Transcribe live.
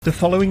The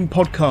following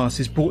podcast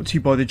is brought to you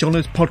by the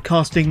Johners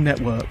Podcasting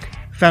Network,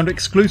 found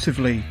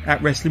exclusively at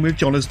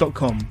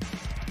WrestlingWithJohners.com.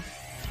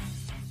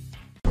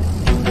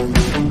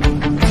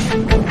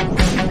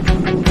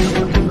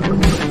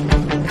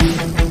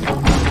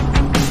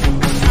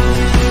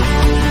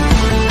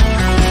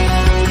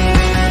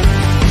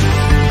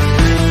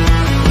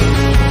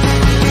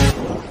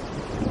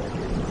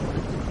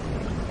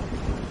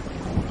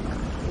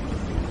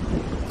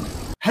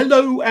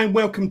 Hello and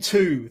welcome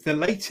to the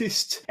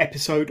latest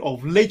episode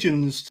of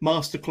Legends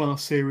Masterclass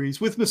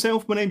series with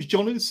myself. My name's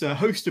Johners,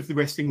 host of the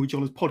Wrestling with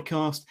Johners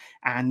podcast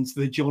and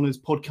the Johners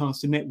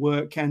Podcaster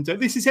Network. And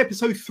this is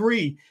episode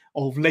 3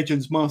 of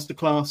Legends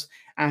Masterclass.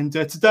 And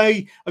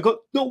today I got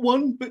not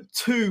one, but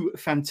 2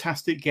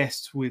 fantastic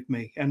guests with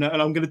me. And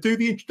I'm going to do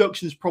the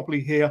introductions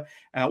properly here.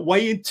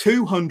 Weighing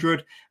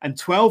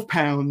 212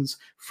 pounds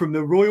from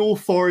the Royal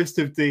Forest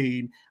of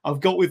Dean,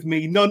 I've got with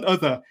me none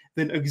other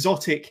than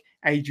exotic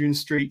Adrian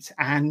Street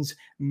and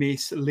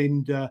Miss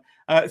Linda.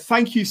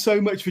 Thank you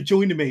so much for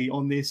joining me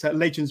on this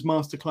Legends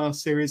Masterclass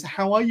series.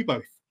 How are you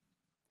both?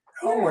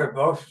 Oh, we're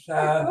both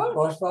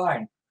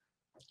fine.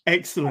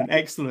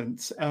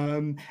 Excellent.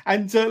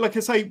 And like I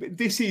say,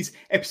 this is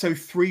episode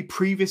 3.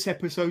 Previous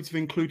episodes have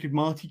included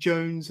Marty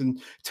Jones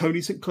and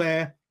Tony St.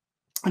 Clair.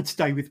 And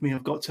today with me,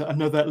 I've got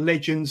another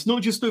Legends,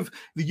 not just of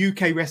the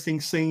UK wrestling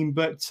scene,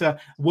 but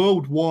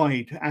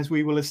worldwide, as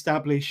we will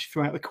establish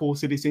throughout the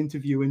course of this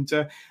interview. And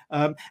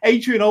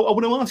Adrian, I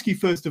want to ask you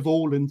first of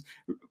all, and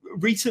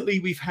recently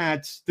we've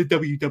had the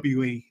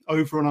WWE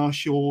over on our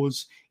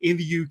shores in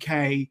the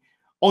UK,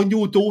 on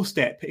your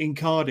doorstep in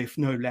Cardiff,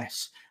 no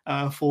less,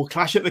 for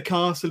Clash at the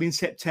Castle in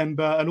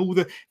September and all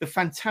the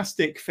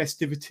fantastic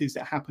festivities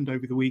that happened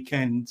over the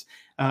weekend.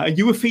 And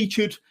you were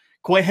featured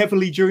quite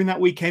heavily during that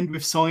weekend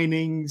with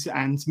signings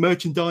and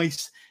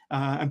merchandise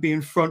and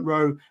being front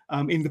row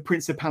in the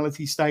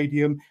Principality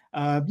Stadium.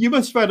 You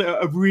must have had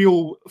a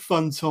real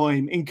fun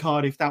time in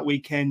Cardiff that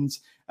weekend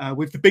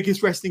with the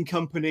biggest wrestling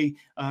company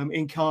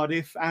in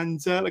Cardiff. And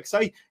like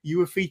I say, you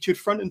were featured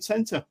front and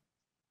centre.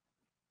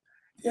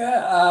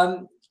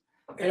 Yeah,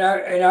 in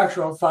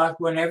actual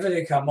fact, whenever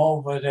they come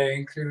over, they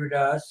include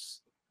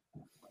us.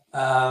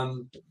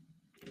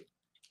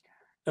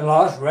 The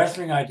last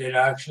wrestling I did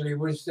actually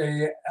was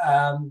the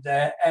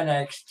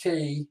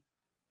NXT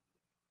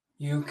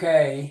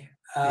UK.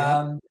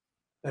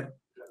 But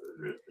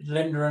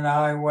Linda and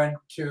I went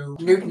to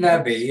Newton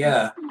Abbey.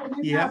 Yeah.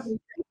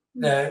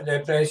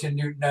 The place in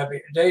Newton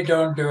Abbey. They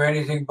don't do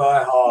anything by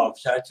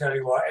halves. I tell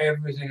you what,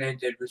 everything they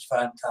did was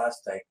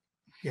fantastic.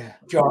 Yeah.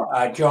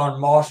 John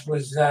Moss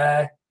was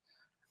there.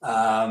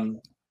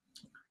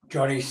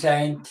 Johnny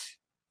Saint.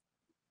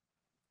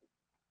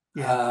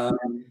 Yeah.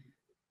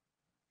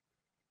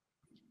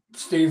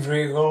 Steve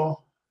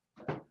Regal,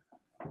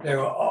 they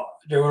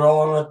were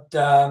all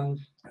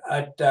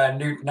at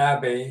Newton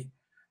Abbey,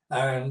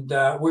 and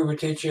we were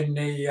teaching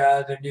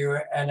the new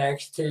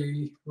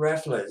NXT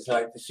wrestlers,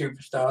 like the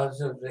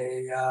superstars of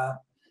the.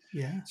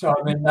 So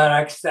I mean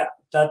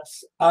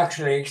that's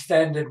actually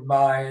extended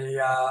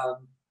my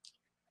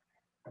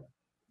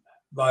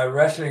my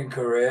wrestling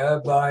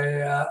career by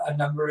a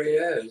number of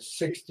years.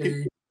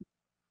 60.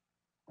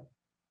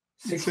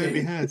 It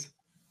certainly has.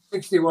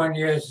 61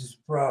 years as a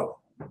pro.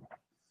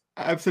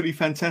 Absolutely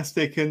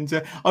fantastic.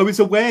 And I was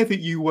aware that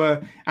you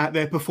were at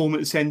their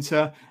performance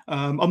centre.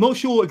 I'm not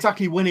sure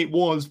exactly when it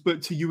was,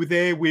 but you were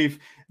there with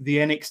the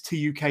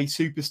NXT UK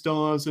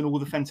superstars and all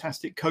the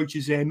fantastic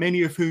coaches there,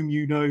 many of whom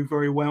you know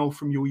very well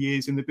from your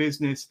years in the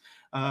business.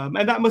 And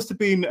that must have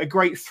been a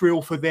great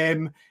thrill for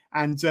them.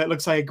 And like I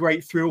say, a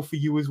great thrill for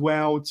you as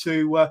well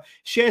to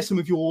share some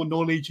of your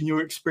knowledge and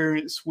your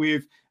experience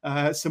with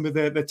some of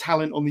the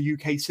talent on the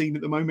UK scene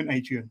at the moment,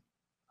 Adrian.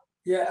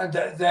 Yeah,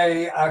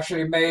 they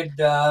actually made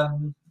a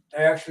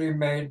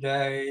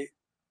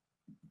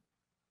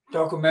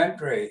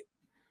documentary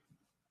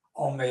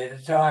on me at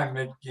the time.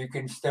 That you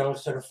can still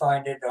sort of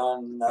find it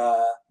on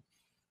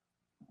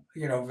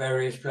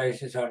various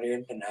places on the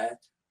internet.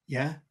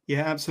 Yeah,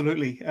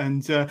 absolutely.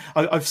 And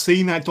I've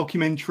seen that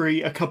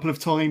documentary a couple of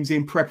times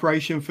in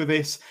preparation for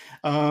this.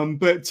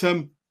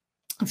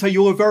 So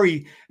you're a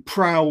very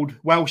proud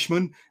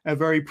Welshman, a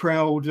very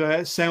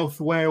proud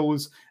South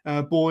Wales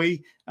boy.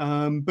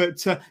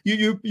 But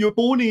you're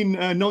born in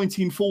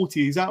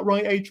 1940. Is that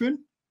right,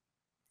 Adrian?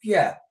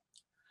 Yeah.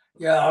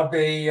 I'll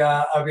be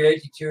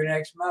 82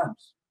 next month.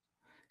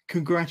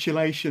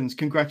 Congratulations.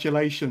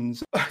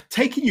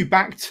 Taking you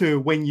back to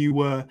when you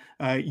were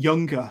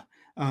younger,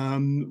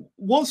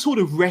 what sort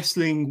of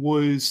wrestling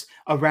was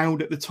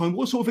around at the time?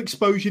 What sort of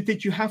exposure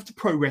did you have to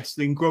pro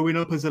wrestling growing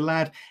up as a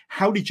lad?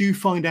 How did you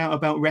find out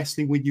about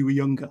wrestling when you were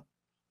younger?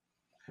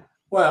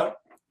 Well,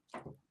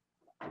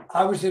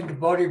 I was into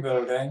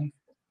bodybuilding,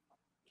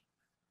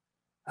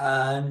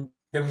 and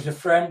there was a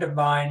friend of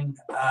mine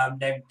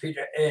named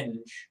Peter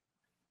Inge.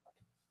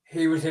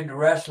 He was into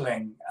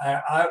wrestling.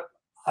 I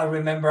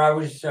remember I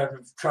was sort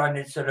of trying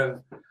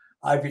to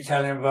I'd be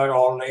telling him about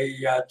all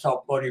the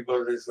top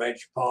bodybuilders, Reg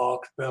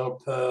Parks, Bill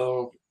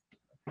Pearl,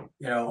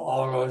 you know,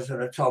 all those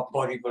sort of top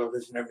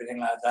bodybuilders and everything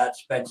like that,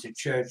 Spencer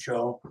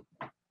Churchill.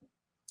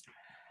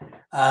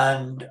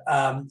 And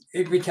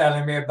he'd be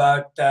telling me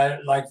about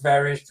like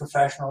various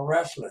professional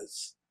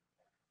wrestlers.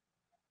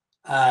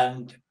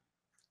 And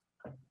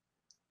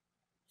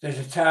there's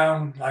a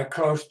town like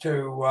close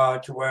to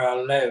where I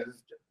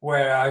lived,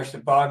 where I used to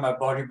buy my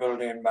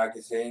bodybuilding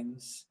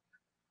magazines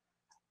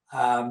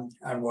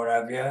and what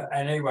have you.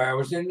 Anyway, I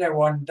was in there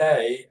one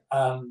day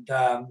and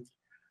I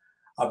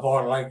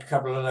bought like a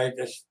couple of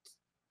latest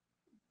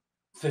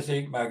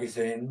physique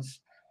magazines.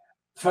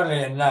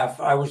 Funnily enough,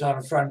 I was on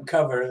the front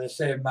cover of the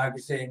same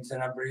magazines a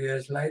number of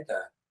years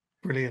later.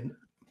 Brilliant.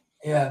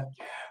 Yeah.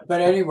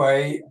 But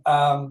anyway,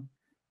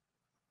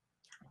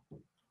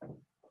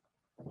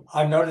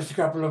 I noticed a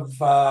couple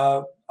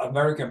of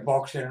American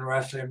boxing and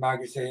wrestling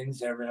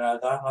magazines and everything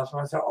like that. And that's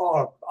when I thought,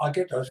 oh, I'll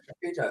get those for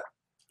Peter.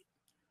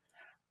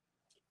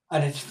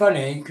 And it's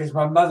funny because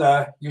my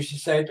mother used to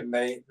say to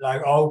me,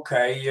 like,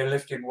 okay, you're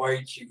lifting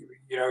weights, you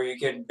know, you're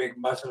getting big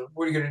muscles.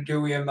 What are you going to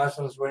do with your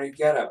muscles when you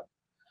get them?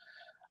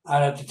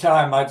 And at the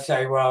time, I'd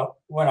say, well,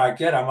 when I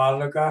get them, I'll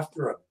look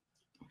after them.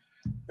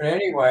 But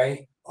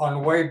anyway, on the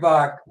way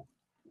back,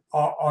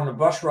 on the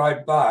bus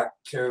ride back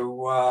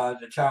to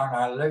the town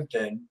I lived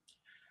in,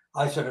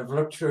 I sort of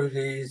looked through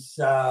these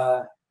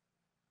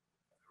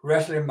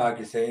wrestling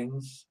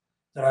magazines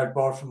that I'd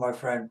bought from my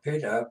friend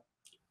Peter.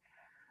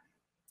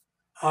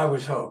 I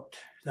was hooked.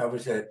 That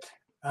was it.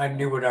 I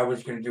knew what I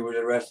was going to do with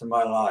the rest of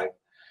my life.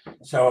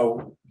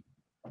 So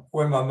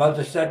when my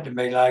mother said to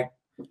me, like,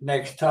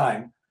 next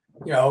time,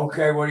 you know,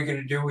 okay, what are you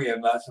going to do with your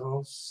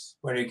muscles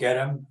when you get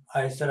them?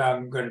 I said,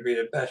 I'm going to be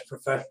the best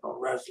professional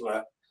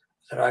wrestler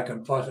that I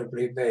can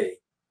possibly be.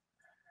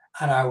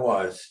 And I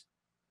was.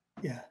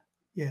 Yeah.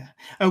 Yeah.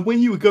 And when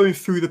you were going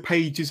through the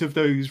pages of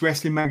those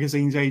wrestling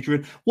magazines,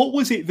 Adrian, what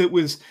was it that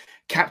was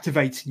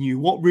captivating you?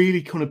 What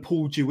really kind of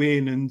pulled you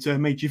in and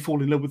made you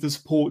fall in love with the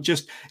sport?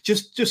 Just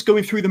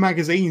going through the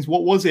magazines,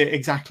 what was it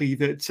exactly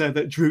that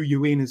that drew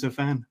you in as a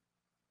fan?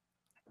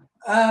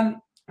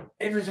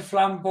 It was a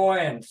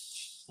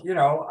flamboyance. You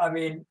know, I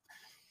mean,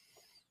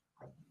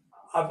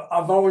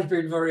 I've always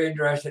been very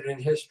interested in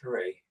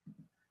history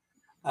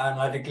and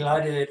like the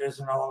gladiators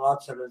and all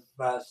that sort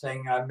of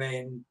thing. I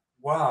mean,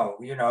 wow,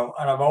 you know,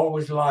 and I've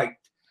always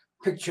liked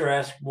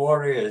picturesque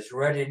warriors,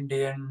 Red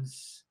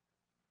Indians,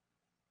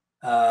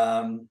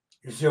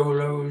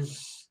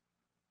 Zulus,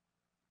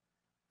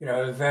 you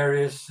know,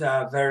 various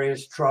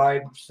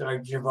tribes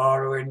like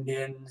Javaro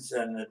Indians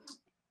and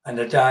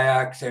the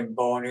Dayaks in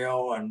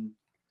Borneo and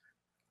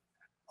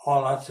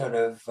all that sort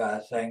of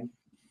thing.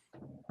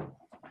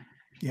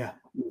 Yeah,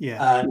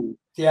 yeah. And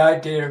the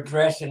idea of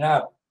dressing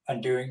up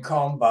and doing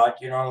combat,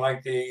 you know,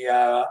 like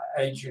the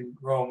ancient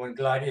Roman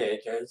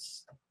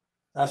gladiators,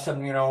 that's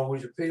something that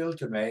always appealed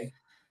to me.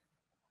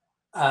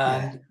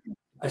 And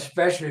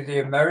especially the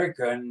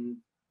American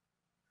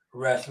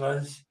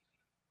wrestlers,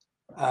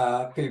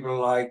 people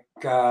like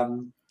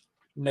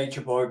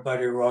Nature Boy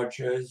Buddy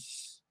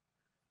Rogers,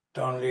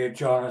 Don Lear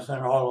Jonathan,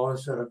 all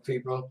those sort of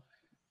people.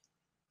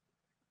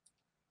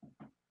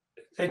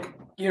 They,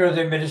 you know,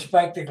 they made a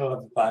spectacle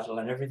of the battle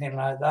and everything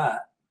like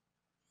that.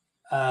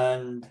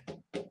 And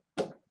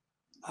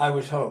I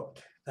was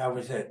hooked. That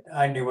was it.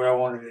 I knew what I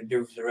wanted to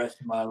do for the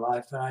rest of my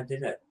life, and I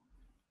did it.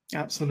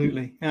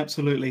 Absolutely,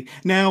 absolutely.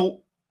 Now,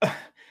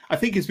 I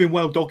think it's been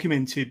well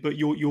documented, but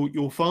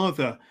your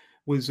father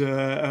was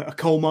a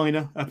coal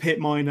miner, a pit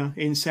miner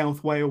in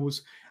South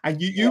Wales,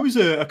 and you was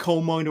a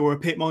coal miner or a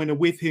pit miner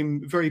with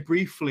him very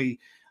briefly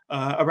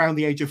around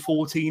the age of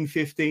 14,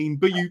 15,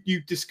 but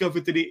you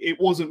discovered that it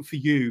wasn't for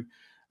you.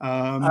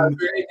 I really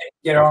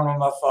didn't get on with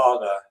my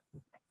father.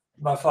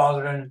 My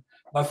father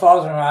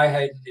and I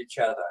hated each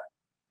other.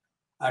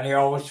 And he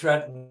always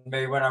threatened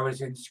me when I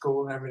was in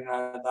school and everything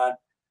like that.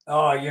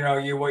 Oh, you know,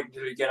 you wait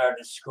until you get out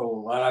of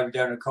school. And I'll be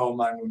down a coal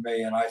mine with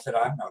me. And I said,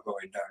 I'm not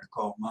going down a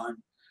coal mine.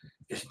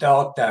 It's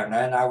dark down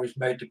there, and I was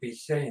made to be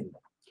seen.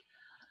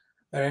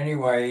 But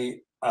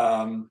anyway,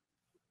 I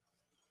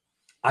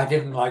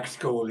didn't like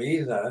school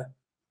either.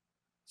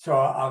 So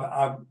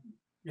I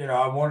you know,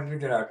 I wanted to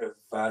get out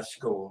of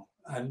school,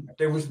 and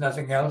there was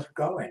nothing else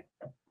going.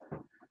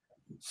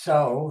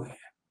 So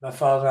my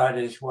father had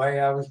his way.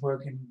 I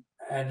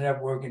ended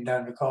up working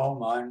down the coal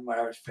mine when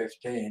I was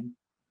 15.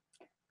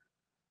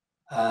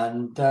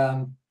 And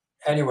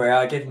anyway,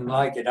 I didn't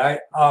like it. I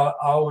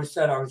always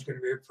said I was going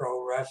to be a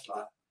pro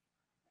wrestler.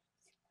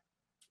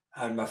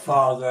 And my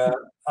father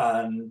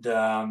and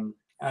the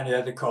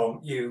other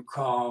called, you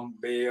can't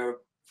be a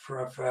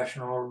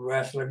professional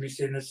wrestler. Have you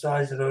seen the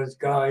size of those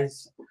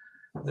guys?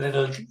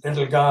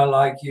 Little guy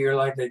like you,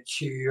 like they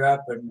chew you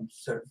up and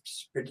sort of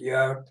spit you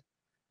out.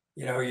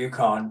 You know, you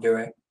can't do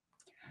it.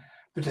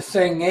 But the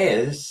thing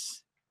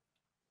is,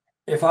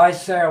 if I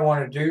say I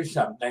want to do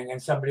something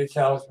and somebody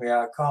tells me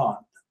I can't,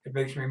 it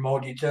makes me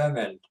more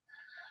determined.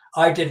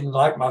 I didn't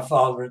like my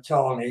father at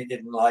all, and he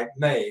didn't like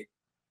me.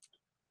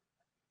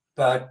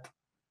 But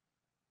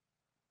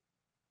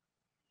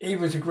he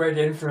was a great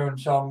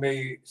influence on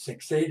me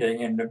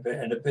succeeding in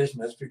the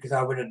business, because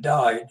I would have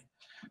died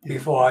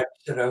before I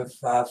sort of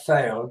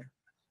failed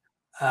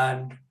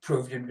and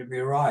proved him to be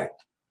right.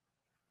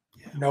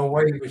 No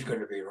way he was going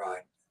to be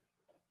right.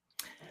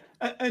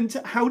 And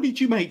how did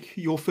you make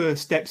your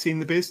first steps in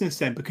the business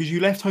then? Because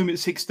you left home at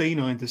 16,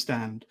 I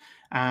understand.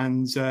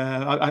 And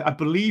I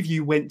believe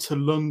you went to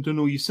London,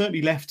 or you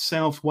certainly left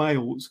South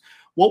Wales.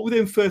 What were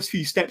them first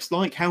few steps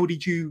like? How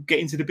did you get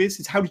into the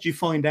business? How did you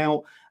find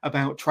out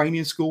about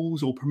training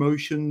schools or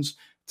promotions?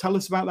 Tell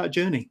us about that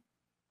journey.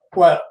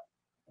 Well,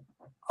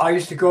 I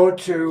used to go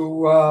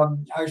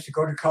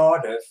to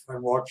Cardiff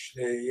and watch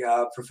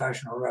the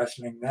professional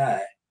wrestling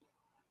there.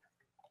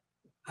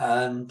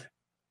 And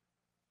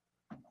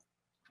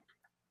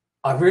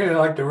I really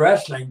liked the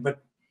wrestling,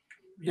 but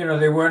you know,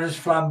 they weren't as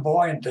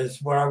flamboyant as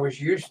what I was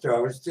used to. I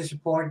was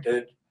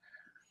disappointed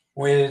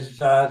with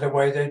the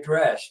way they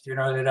dressed. You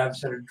know, they'd have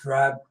sort of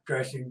drab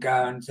dressing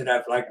gowns. They'd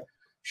have like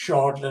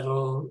short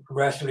little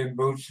wrestling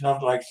boots,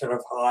 not like sort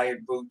of high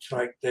boots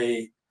like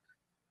the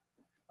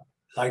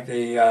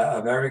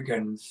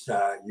Americans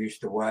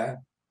used to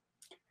wear.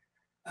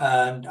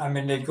 And I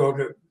mean, they'd go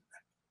to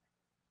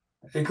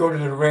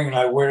the ring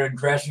like wearing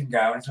dressing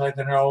gowns, like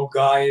an old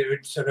guy who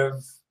would sort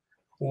of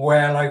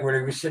wear like when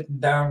he was sitting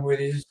down with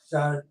his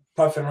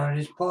puffing on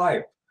his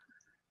pipe.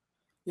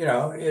 You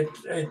know,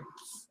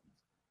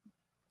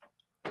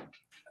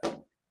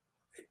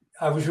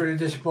 I was really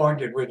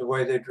disappointed with the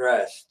way they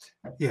dressed,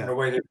 and the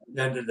way they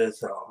presented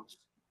themselves.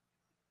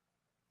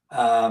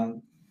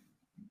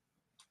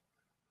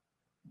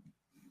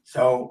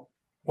 So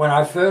when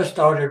I first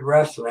started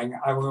wrestling,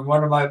 I mean,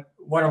 one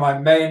of my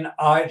main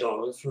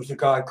idols was a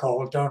guy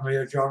called Don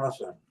Leo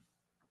Jonathan.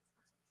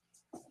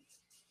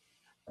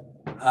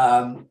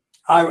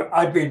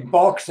 I'd been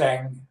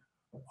boxing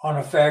on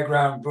a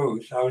fairground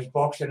booth. I was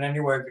boxing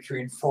anywhere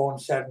between 4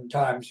 and 7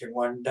 times in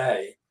one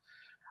day,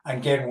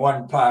 and getting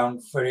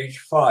 £1 for each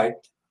fight,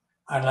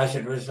 unless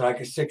it was like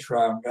a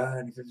 6-rounder.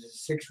 And if it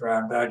was a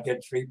 6-rounder, I'd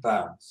get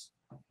 £3.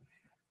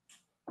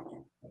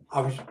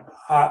 I'm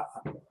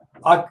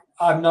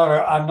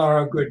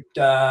not a good.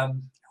 I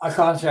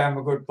can't say I'm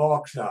a good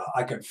boxer.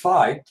 I can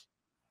fight.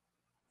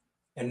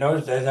 In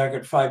those days, I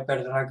could fight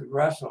better than I could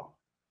wrestle.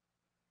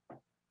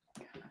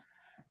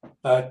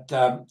 But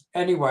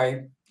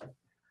anyway,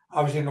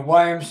 I was in the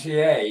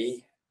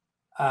YMCA,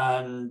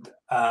 and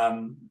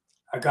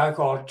a guy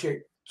called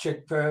Chick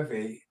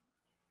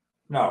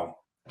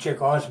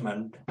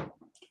Osmond,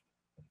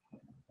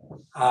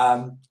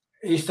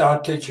 he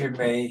started teaching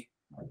me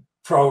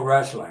pro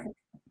wrestling.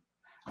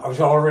 I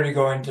was already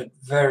going to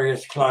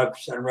various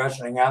clubs and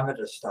wrestling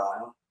amateur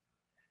style.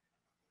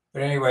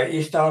 But anyway,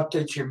 he started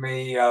teaching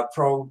me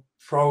pro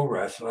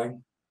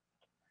wrestling.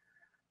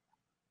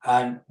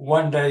 And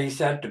one day he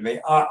said to me,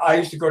 I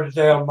used to go to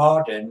Dale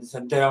Martin's,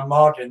 and Dale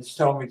Martin's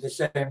told me the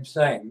same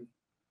thing.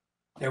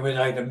 They were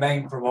like the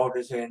main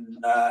promoters in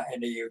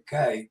the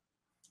UK.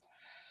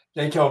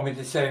 They told me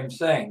the same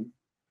thing.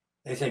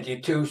 They said, you're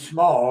too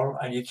small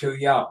and you're too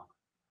young.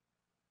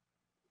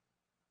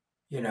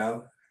 You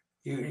know,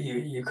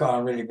 you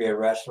can't really be a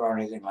wrestler or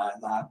anything like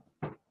that.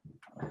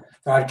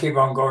 So I'd keep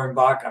on going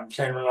back. I'm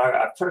saying, well,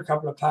 I put a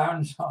couple of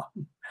pounds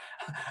on.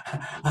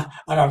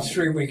 And I'm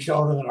 3 weeks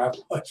older than I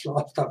was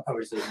last time I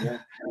was in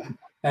there.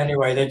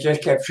 Anyway, they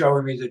just kept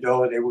showing me the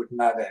door. They wouldn't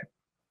have it.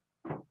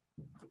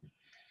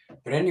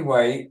 But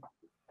anyway,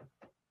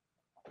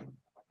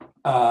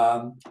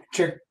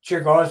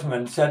 Chick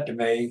Osmond said to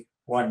me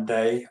one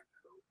day,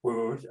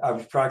 I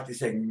was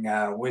practicing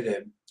with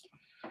him.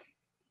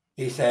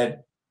 He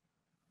said,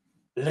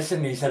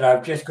 listen, he said,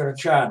 I've just got a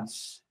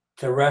chance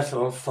to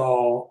wrestle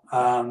for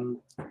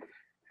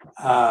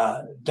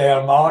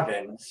Dale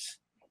Martin's.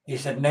 He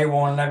said, and they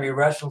won't let me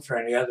wrestle for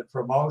any other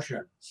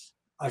promotions.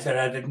 I said,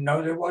 I didn't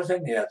know there was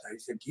any other. He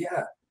said,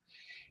 yeah.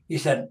 He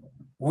said,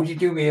 would you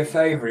do me a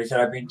favor? He said,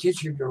 I've been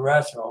teaching you to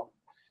wrestle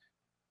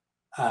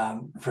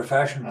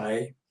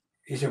professionally.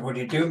 He said, would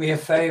you do me a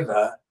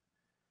favor?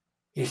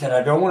 He said,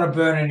 I don't want to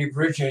burn any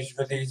bridges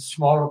with these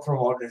smaller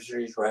promoters that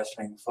he's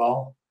wrestling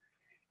for.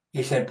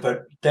 He said,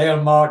 but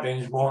Dale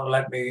Martin's won't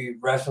let me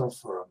wrestle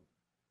for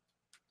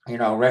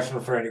him, wrestle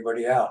for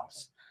anybody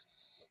else.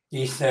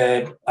 He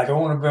said, I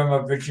don't want to burn my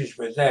bridges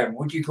with them.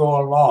 Would you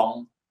go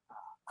along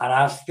and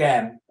ask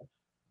them,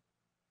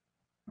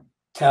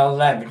 tell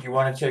them if you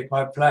want to take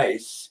my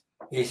place?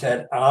 He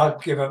said, I'll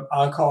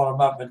call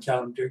them up and tell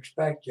them to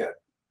expect you.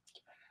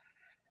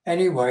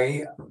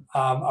 Anyway,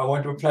 I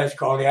went to a place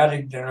called the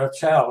Addington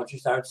Hotel,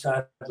 just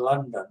outside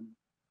London.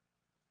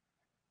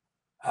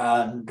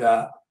 And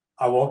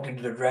I walked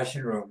into the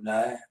dressing room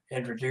there,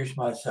 introduced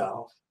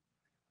myself.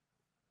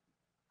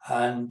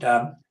 And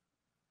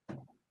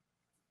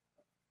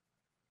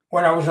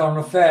when I was on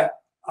the fair,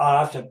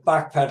 I'll have to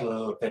backpedal a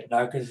little bit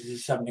now because this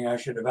is something I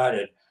should have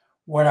added.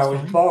 When I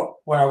was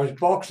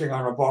boxing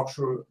on the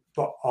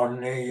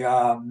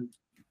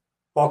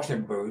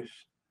boxing booth,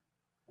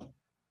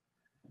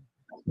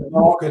 the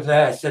marker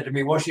there said to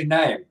me, "What's your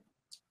name?"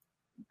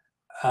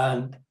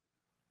 And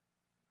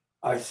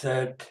I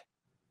said,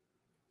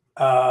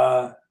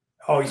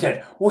 he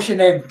said, "What's your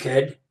name,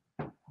 kid?"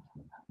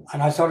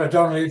 And I thought of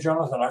Donnelly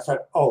Jonathan. I said,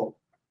 oh,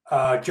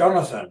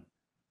 Jonathan.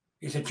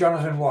 He said,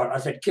 Jonathan what? I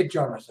said, Kid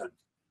Jonathan.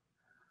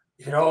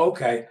 He said, oh,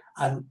 okay.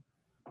 And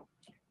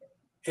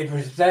it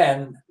was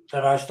then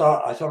that I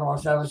thought to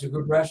myself, it's a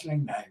good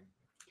wrestling name.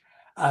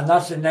 And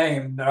that's the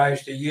name that I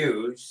used to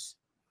use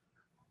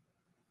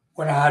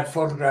when I had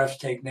photographs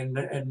taken in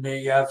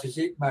the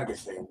physique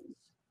magazine.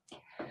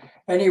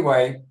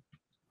 Anyway,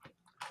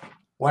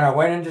 when I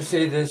went in to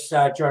see this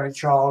Johnny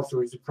Charles, who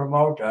was the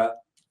promoter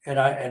in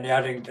the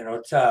Addington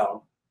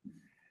Hotel,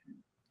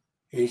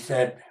 he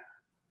said,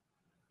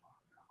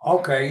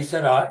 okay, he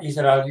said,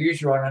 I'll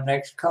use you on the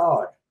next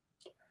card.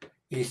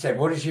 He said,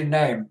 what is your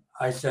name?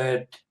 I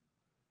said,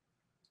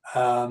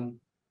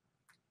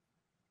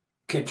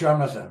 Kid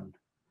Jonathan.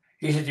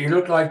 He said, you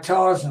look like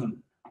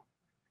Tarzan.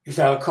 He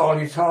said, I'll call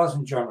you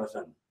Tarzan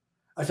Jonathan.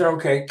 I said,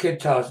 okay, Kid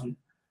Tarzan.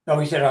 No,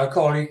 he said, I'll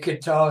call you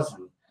Kid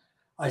Tarzan.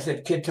 I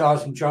said, Kid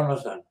Tarzan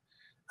Jonathan.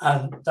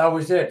 And that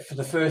was it. For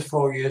the first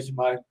 4 years of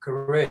my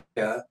career,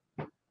 I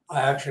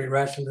actually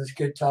wrestled as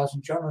Kid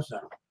Tarzan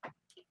Jonathan.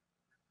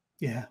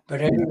 Yeah.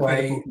 But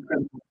anyway.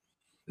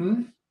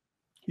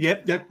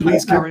 Yep,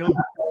 please carry on.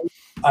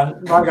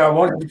 And like I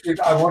wanted to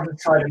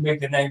try to make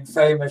the name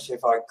famous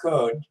if I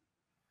could.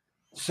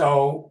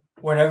 So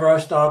whenever I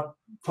start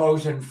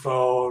posing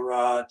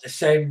for the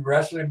same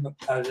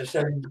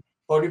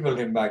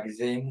bodybuilding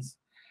magazines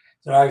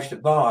that I used to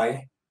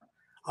buy,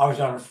 I was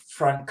on the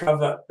front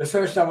cover. The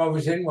first time I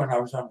was in one, I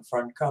was on the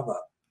front cover.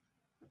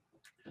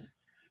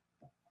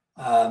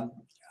 And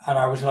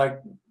I was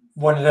like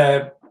one of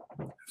their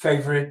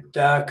favorite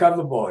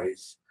cover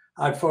boys.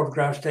 I had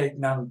photographs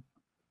taken on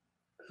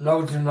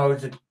loads and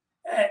loads of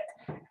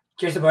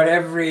just about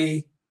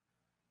every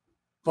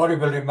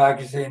bodybuilding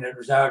magazine that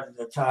was out at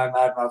the time.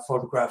 I had my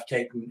photograph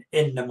taken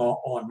in them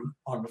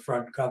on the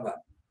front cover.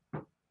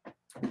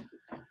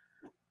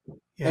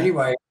 Yeah.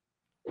 Anyway,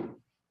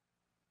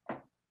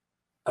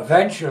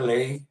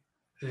 eventually,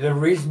 the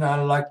reason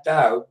I lucked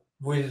out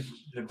with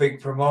the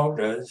big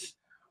promoters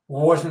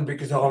wasn't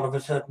because all of a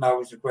sudden I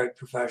was a great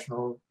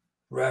professional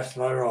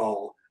wrestler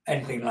or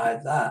anything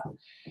like that.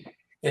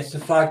 It's the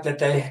fact that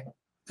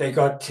they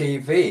got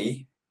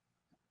TV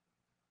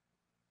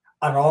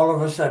and all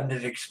of a sudden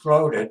it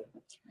exploded.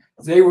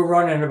 They were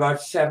running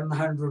about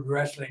 700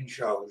 wrestling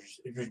shows.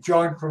 It was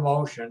joint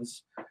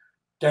promotions.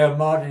 Dale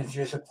Martin's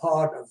just a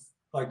part of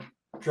like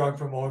joint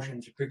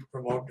promotions, big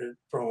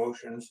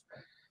promotions.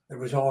 It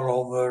was all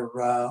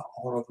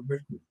over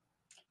Britain.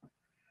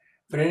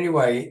 But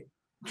anyway,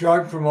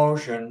 joint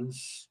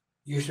promotions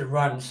used to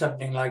run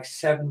something like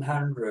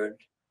 700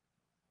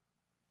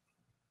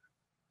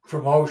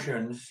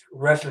 promotions,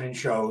 wrestling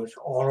shows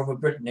all over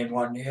Britain in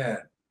 1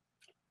 year.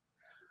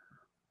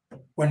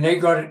 When they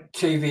got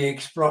TV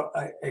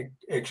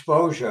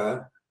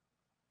exposure,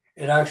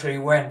 it actually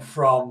went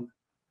from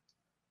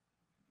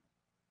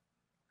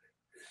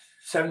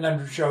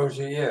 700 shows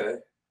a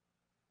year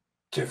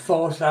to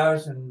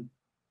 4,000,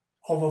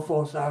 over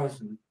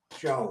 4,000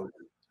 shows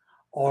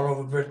all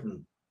over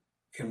Britain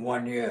in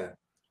 1 year.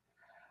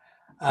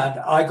 And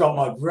I got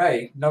my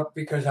break, not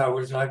because I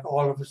was like,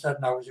 all of a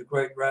sudden I was a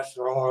great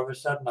wrestler, all of a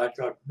sudden I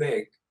got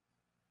big.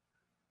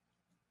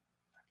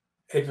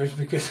 It was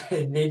because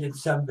they needed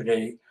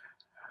somebody.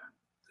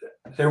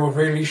 They were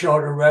really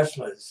short of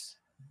wrestlers.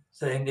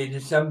 So they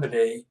needed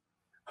somebody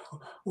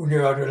who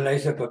knew how to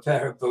lace up a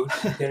pair of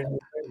boots and get in the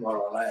ring, more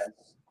or less.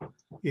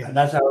 Yeah. And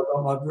that's how I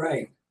got my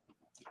break.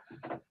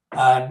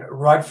 And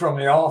right from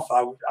the off,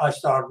 I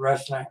started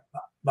wrestling.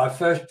 My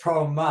first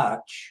pro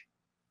match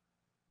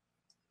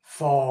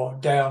for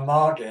Dale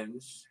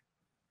Martin's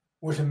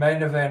was a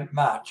main event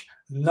match.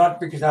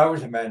 Not because I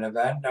was a main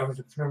event, I was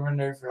a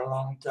preliminary for a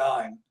long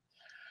time,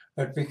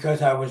 but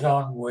because I was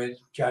on with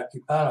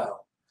Jackie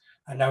Pallo.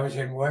 And I was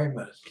in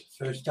Weymouth,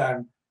 first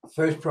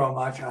pro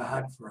match I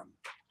had for him.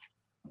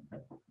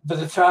 By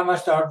the time I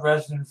started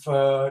wrestling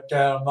for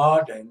Dale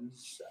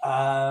Martin's,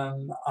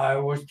 I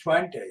was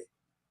 20.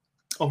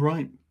 All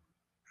right.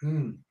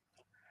 From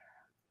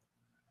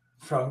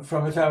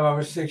the time I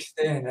was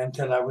 16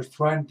 until I was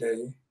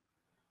 20,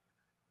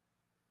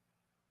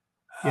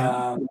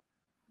 yeah.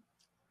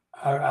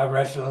 I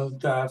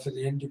wrestled for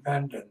the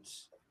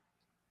independents.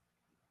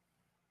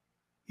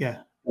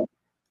 Yeah.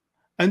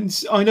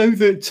 And I know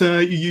that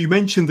you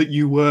mentioned that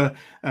you were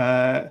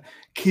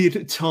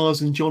Kid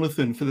Tarzan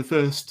Jonathan for the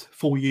first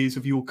 4 years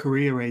of your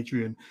career,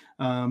 Adrian.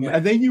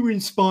 And then you were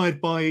inspired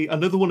by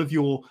another one of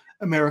your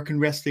American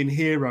wrestling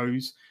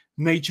heroes,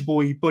 Nature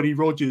Boy Buddy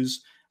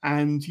Rogers.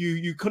 And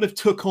you kind of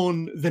took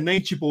on the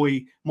Nature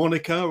Boy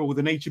moniker or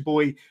the Nature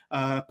Boy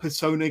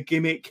persona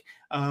gimmick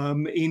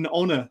in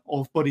honor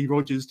of Buddy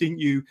Rogers, didn't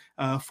you?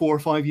 4 or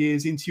 5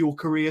 years into your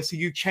career, so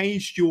you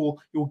changed your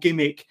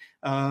gimmick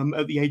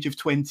at the age of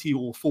 20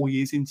 or 4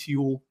 years into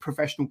your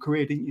professional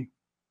career, didn't you?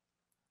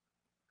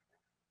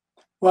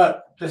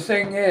 Well, the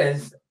thing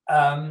is,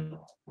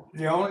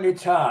 the only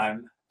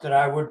time that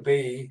I would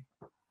be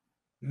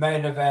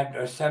main event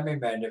or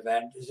semi-main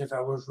event is if I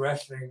was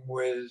wrestling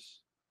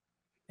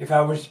if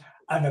I was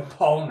an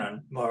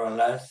opponent, more or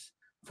less,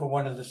 for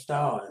one of the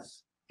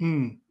stars.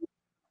 Mm.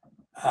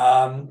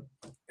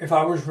 If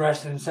I was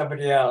wrestling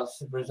somebody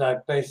else, it was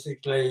like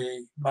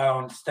basically my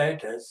own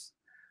status.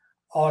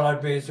 All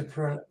I'd be is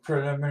a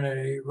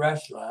preliminary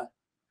wrestler.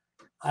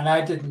 And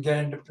I didn't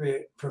get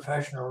into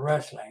professional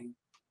wrestling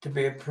to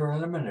be a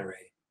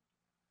preliminary.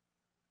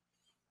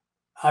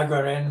 I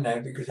got in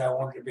there because I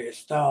wanted to be a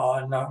star.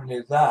 And not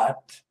only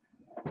that,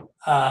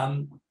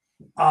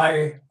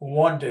 I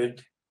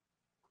wanted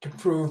to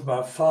prove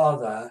my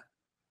father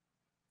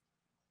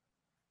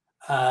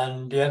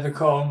and the other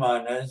coal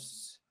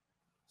miners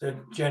that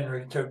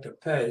generally took the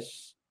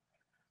piss,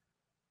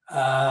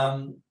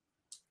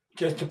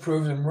 just to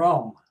prove them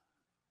wrong.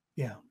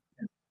 Yeah.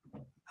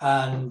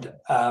 And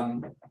I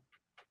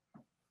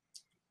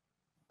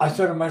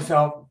thought to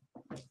myself,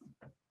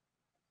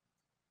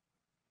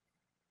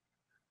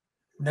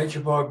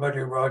 Nature Boy Buddy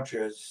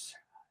Rogers,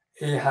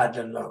 he had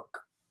the look.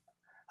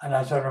 And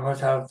I thought to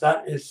myself,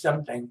 that is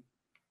something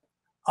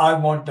I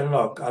want to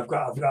look. I've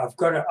got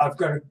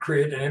to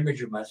create an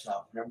image of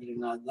myself and everything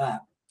like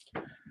that.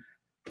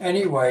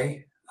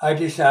 Anyway, I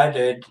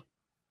decided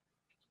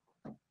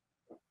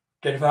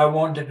that if I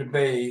wanted to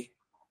be,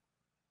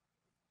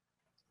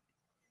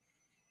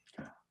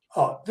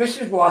 this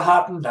is what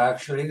happened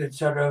actually that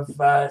sort of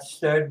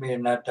stirred me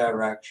in that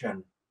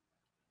direction.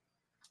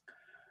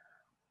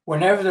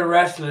 Whenever the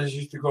wrestlers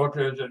used to go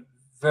to the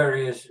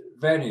various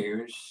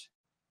venues,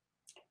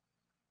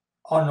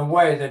 on the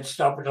way they'd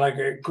stop at like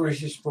a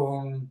Greasy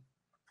Spoon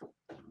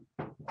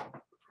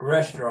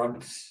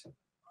restaurants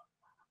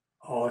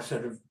or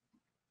sort of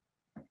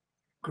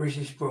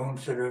Greasy Spoon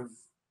sort of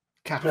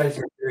place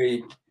to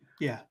eat.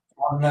 Yeah.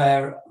 On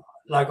there,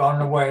 like on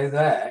the way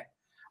there,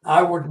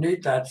 I wouldn't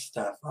eat that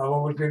stuff. I've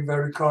always been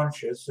very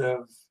conscious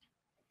of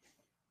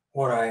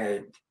what I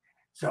ate.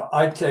 So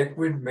I'd take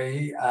with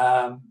me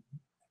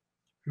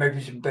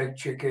maybe some baked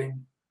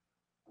chicken,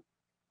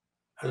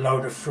 a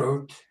load of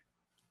fruit, a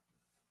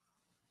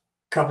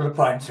couple of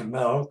pints of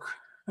milk.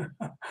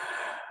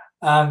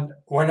 And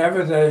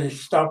whenever they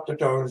stopped at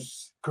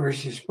those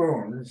Greasy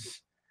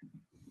Spoons,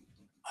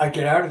 I'd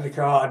get out of the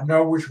car, I'd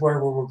know which way we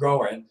were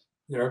going,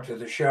 to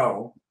the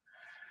show.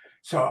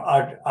 So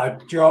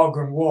I'd jog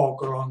and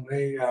walk along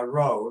the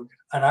road,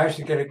 and I used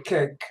to get a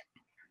kick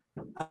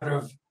out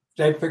of,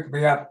 they picked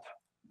me up,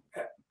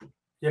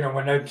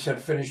 when they'd sort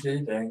of finished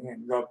eating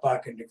and got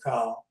back in the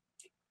car.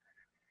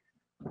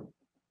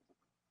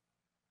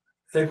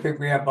 They picked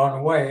me up on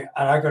the way,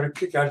 and I got a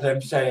kick out of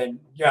them saying,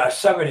 yeah,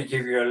 somebody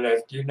give you a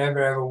lift. You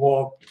never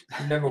walked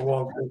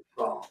this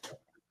far,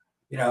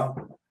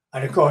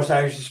 And of course,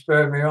 I used to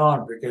spur me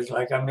on because,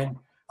 I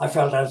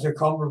felt as a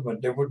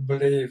compliment. They wouldn't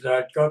believe that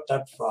I'd got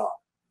that far.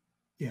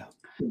 Yeah.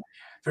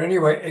 But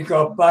anyway, it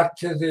got back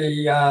to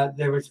the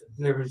there was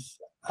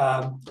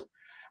a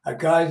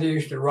guy that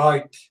used to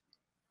write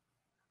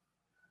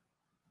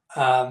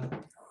for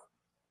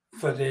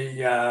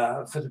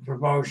the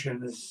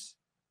promotions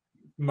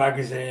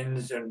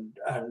magazines and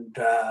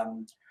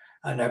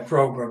their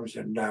programs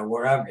and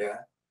what have you.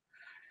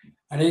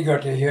 And he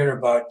got to hear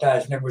about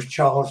that, and it was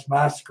Charles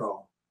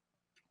Masco.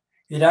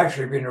 He'd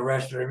actually been a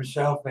wrestler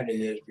himself many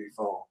years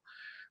before,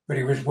 but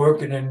he was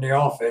working in the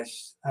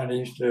office, and he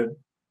used to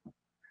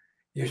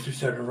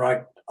sort of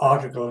write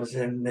articles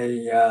in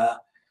their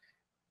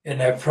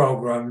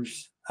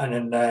programs and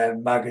in their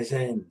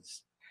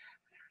magazines.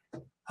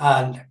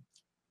 And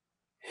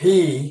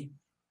he,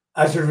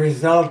 as a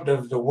result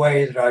of the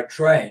way that I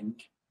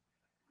trained,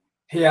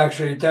 he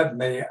actually dubbed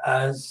me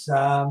as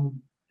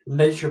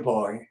Nature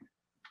Boy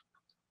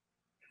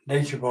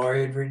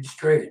Adrian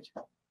Street.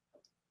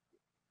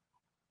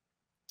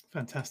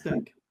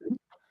 Fantastic.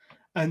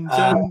 And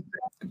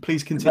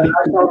please continue.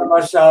 I thought to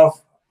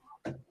myself,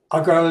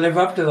 I've got to live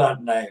up to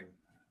that name.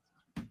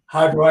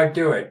 How do I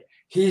do it?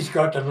 He's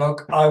got the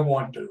look I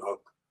want to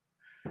look.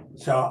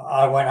 So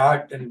I went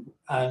out and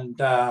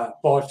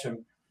bought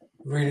some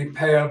really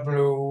pale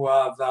blue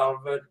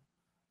velvet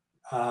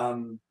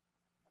and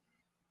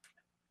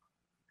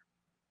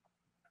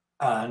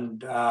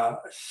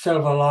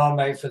silver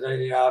lame for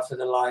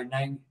the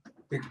lining,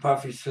 big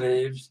puffy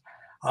sleeves.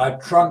 I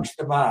had trunks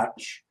to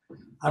match,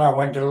 and I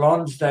went to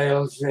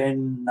Lonsdale's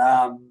in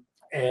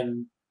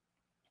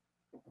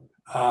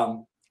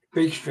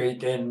Beak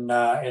Street in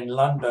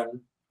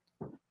London,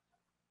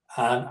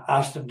 and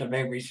asked them to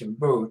make me some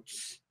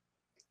boots.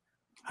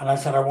 And I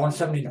said, I want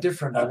something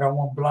different. I don't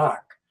want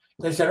black.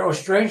 They said, oh,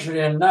 strangely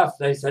enough,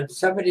 they said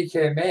somebody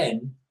came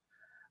in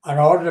and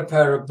ordered a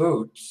pair of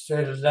boots.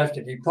 They had left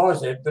a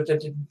deposit, but they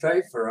didn't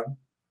pay for them.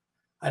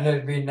 And it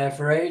had been there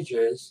for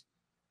ages.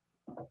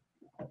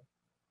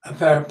 A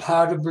pair of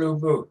powder blue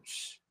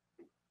boots.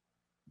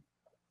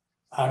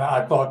 And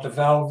I bought the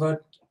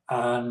velvet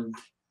and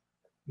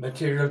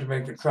material to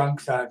make the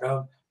trunks out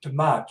of to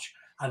match.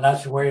 And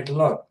that's the way it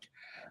looked.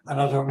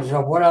 And I thought to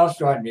myself, what else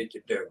do I need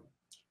to do?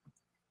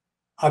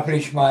 I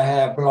bleached my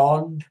hair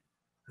blonde,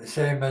 the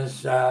same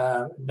as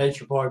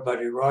Nature Boy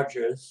Buddy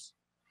Rogers.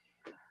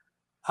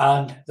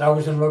 And that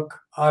was the look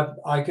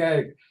I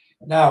gave.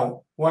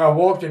 Now, when I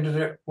got into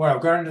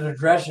the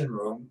dressing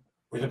room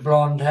with the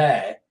blonde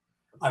hair,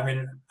 I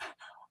mean,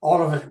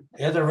 all of us,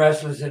 the other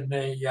wrestlers in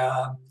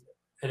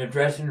the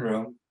dressing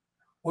room,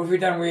 what have you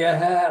done with your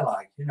hair,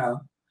 like, you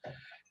know?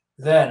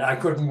 Then I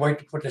couldn't wait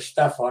to put the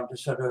stuff on to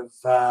sort of,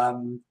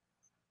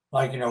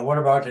 like, you know, what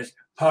about this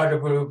powder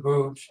blue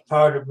boots,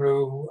 powder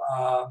blue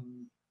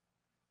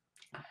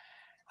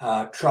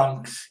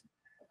trunks,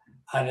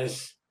 and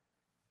this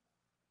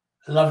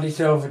lovely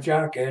silver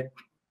jacket,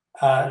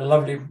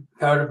 lovely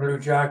powder blue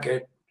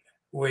jacket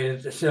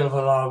with the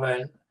silver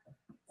lava.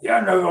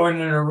 You're not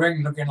going in a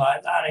ring looking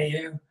like that, are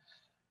you?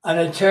 And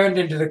they turned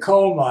into the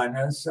coal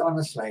miners,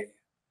 honestly.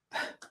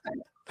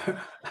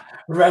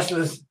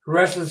 wrestlers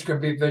can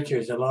be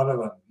bitches, a lot of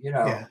them, you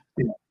know.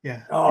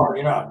 Yeah. Oh,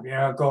 you're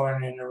not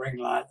going in the ring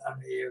like that,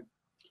 are you?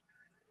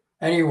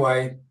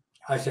 Anyway,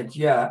 I said,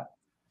 yeah.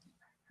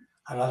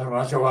 Another one,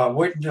 I said, well,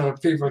 wait until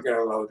people get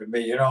a load of me,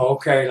 you know,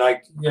 okay,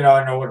 like, you know,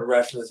 I know what the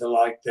wrestlers are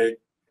like. They,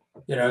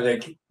 you know, they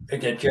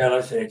get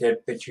jealous, they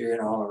get bitchy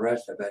and all the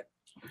rest of it.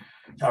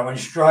 So I went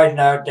striding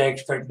out there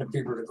expecting the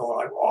people to go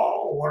like,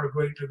 oh, what a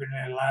great looking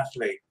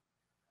athlete.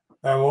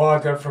 And what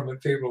I got from the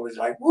people was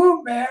like,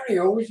 woo, Mary,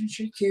 oh, isn't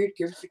she cute?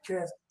 Give us a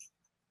kiss.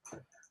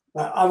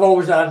 I've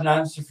always had an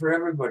answer for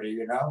everybody,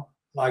 you know,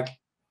 like,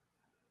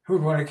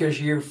 who'd want to kiss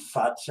you,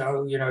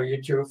 fatso? You know,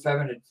 you're too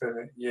effeminate for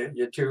me.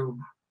 You're too,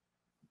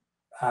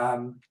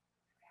 you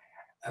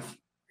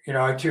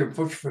know, too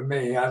push for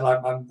me.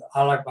 No,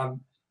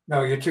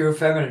 you're too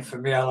effeminate for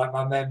me. I like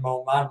my men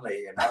more manly,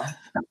 you know.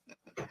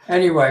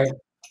 Anyway,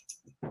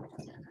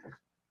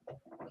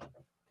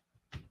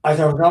 as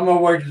I was on my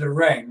way to the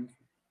ring,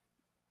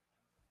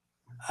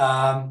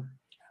 I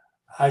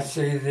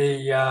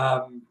see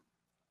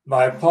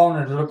my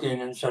opponent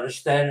looking and sort of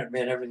staring at me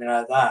and everything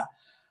like that.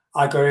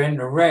 I got in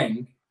the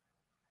ring,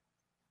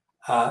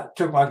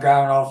 took my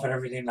gown off and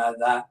everything like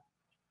that,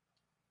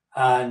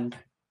 and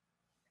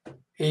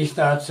he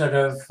starts sort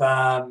of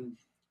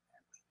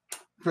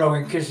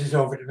blowing kisses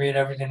over to me and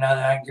everything like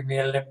that, and give me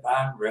a limp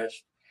hand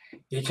wrist.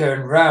 He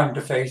turned round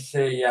to face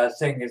the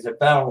thing as the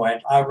bell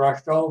went. I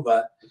rushed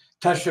over,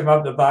 touched him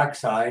up the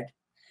backside.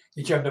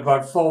 He jumped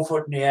about 4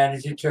 foot in the air, and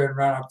as he turned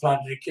around, I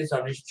planted a kiss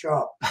on his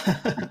chop.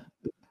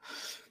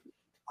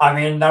 I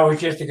mean, that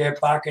was just to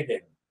get back at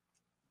him.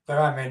 But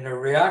I mean, the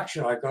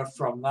reaction I got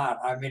from that,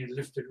 I mean, it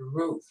lifted the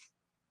roof.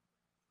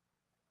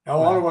 Now,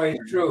 all the way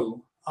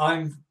through,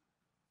 I'm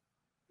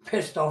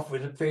pissed off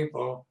with the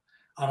people,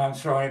 and I'm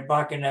throwing it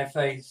back in their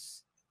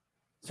face.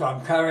 So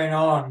I'm carrying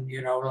on,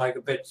 you know, like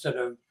a bit sort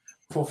of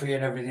puffy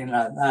and everything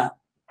like that.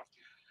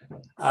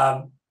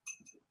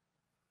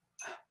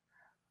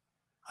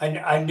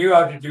 I knew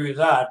how to do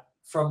that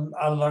from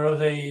a lot of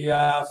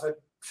the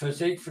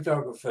physique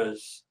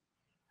photographers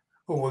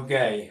who were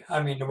gay.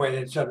 I mean, the way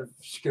they sort of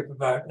skip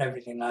about and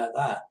everything like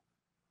that.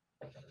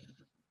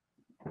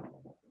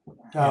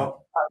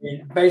 So, I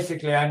mean,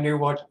 basically, I knew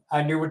what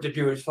to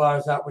do as far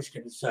as that was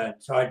concerned.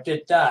 So I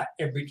did that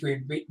in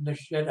between beating the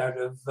shit out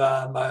of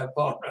my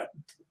opponent.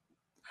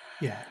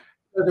 Yeah.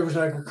 So there was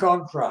like a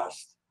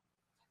contrast.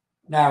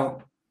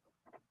 Now,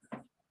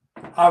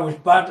 I was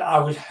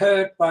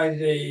hurt by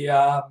the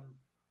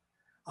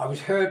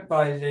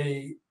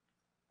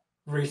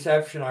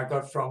reception I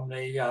got from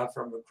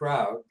the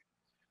crowd,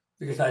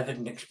 because I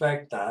didn't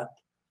expect that.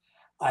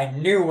 I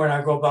knew when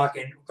I got back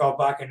in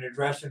the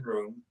dressing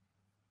room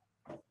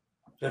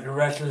that the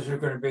wrestlers were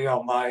going to be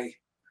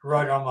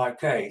right on my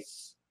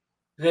case.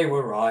 They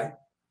were right.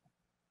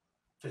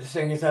 But the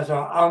thing is,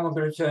 how am I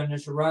going to turn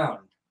this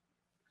around?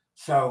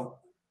 So,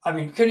 I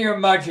mean, can you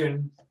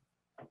imagine,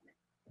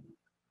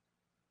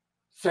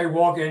 say,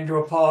 walking into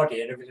a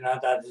party and everything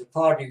like that, there's a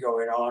party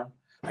going on,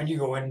 and you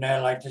go in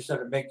there like to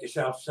sort of make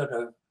yourself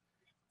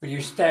but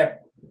you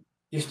step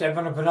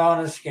on a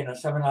banana skin or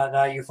something like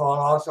that, you fall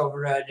arse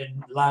over head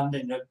and land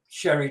in a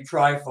sherry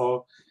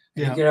trifle,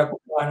 and you get up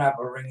with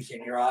pineapple rings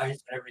in your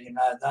eyes and everything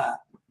like that.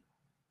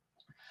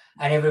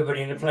 And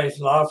everybody in the place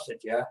laughs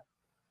at you.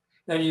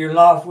 Then you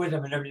laugh with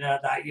them and everything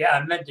like that. Yeah,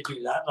 I meant to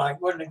do that. Like,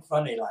 wasn't it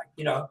funny? Like,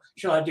 you know,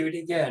 shall I do it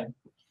again?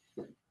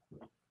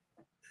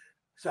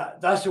 So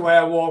that's the way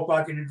I walk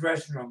back in the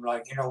dressing room.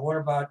 Like, you know, what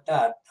about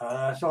that?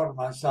 I thought to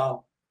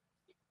myself,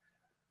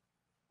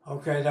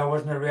 okay, that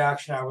wasn't a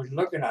reaction I was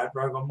looking at,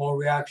 but I got more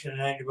reaction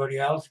than anybody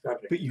else got.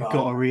 But you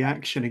got a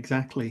reaction,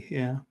 exactly,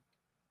 yeah.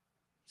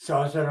 So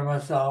I said to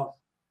myself,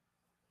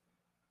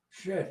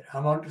 shit,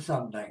 I'm onto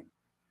something.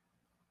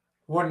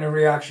 Wasn't a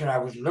reaction I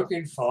was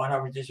looking for, and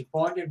I was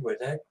disappointed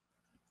with it.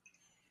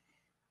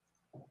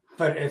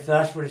 But if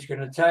that's what it's going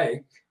to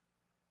take,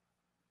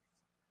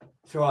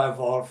 so I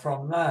evolved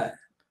from there.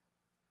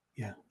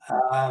 Yeah.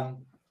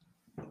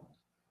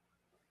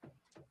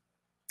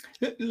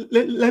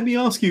 Let me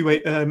ask you,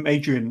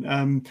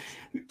 Adrian,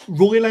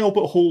 Royal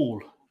Albert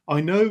Hall.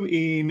 I know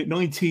in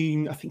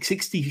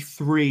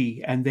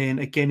 1963 and then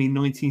again in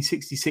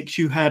 1966,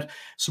 you had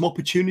some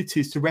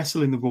opportunities to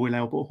wrestle in the Royal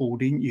Albert Hall,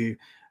 didn't you?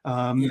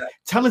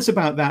 Tell us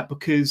about that,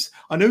 because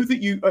I know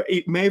that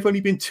it may have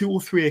only been 2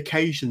 or 3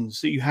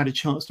 occasions that you had a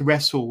chance to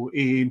wrestle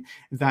in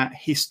that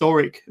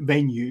historic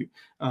venue,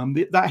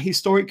 that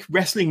historic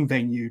wrestling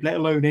venue, let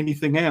alone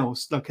anything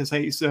else. Like I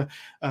say, it's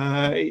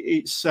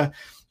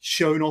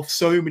shown off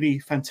so many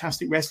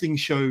fantastic wrestling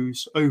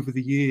shows over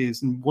the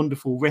years and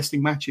wonderful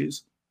wrestling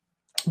matches.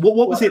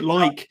 What was it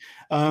like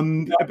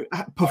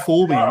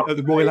performing at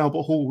the Royal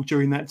Albert Hall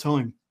during that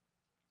time?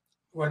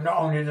 Well, not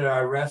only did I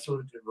wrestle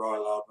at the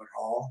Royal Albert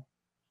Hall,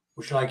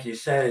 which, like you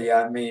say,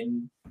 I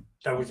mean,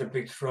 that was a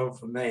big thrill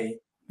for me.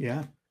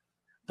 Yeah.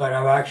 But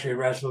I've actually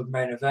wrestled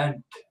main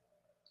event.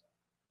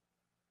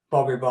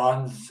 Bobby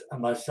Bonds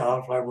and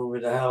myself, like we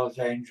were the Hells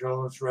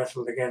Angels,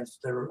 wrestled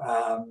against a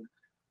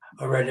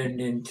Red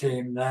Indian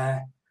team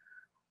there.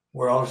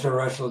 We also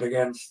wrestled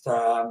against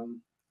a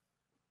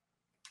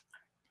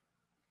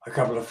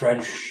couple of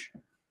French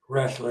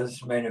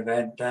wrestlers, main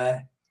event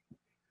there,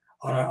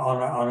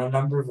 on a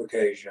number of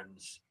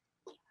occasions.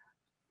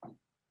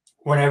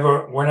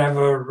 Whenever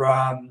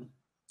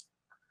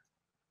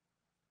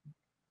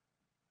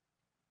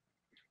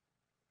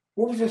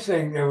what was the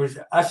thing? There was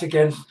us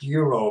against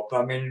Europe.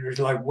 I mean, it was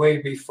like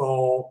way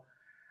before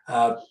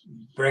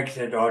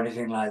Brexit or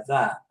anything like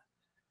that.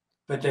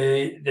 But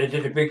they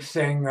did a big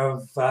thing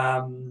of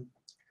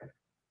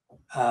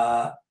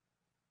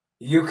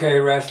UK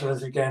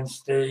wrestlers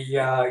against the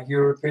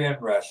European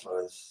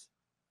wrestlers.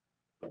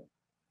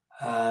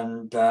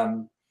 And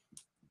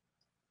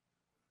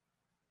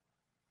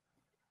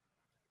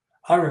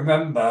I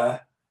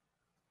remember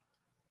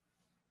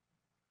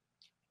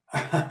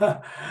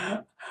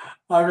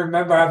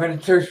having a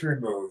tooth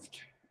removed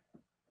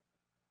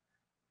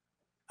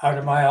out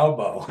of my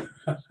elbow.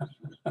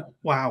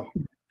 Wow.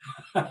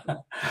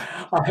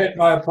 I hit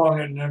my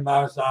opponent in the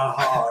mouth so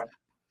hard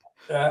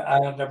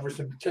and there were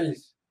some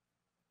teeth.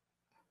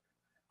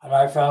 And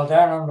I fell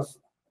down on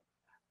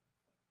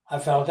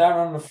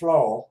the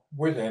floor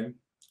with him.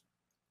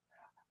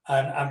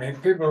 And I mean,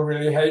 people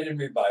really hated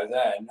me by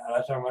then. And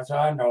I thought, well,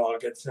 I know I'll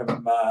get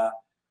some, I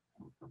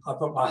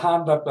put my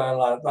hand up there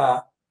like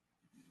that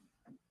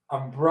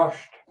and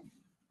brushed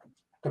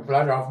the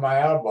blood off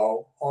my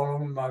elbow all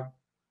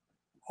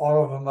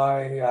over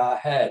my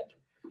head.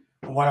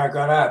 And when I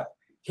got up,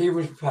 he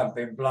was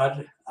pumping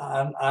blood,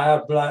 and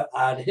I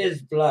had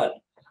his blood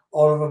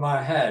all over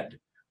my head,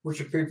 which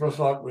the people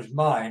thought was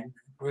mine.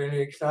 Really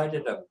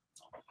excited them.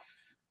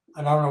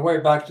 And on the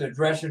way back to the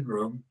dressing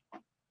room,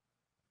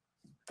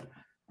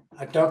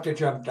 a doctor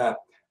jumped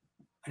up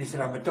and he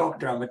said, I'm a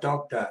doctor.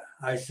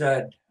 I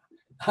said,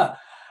 I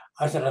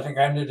think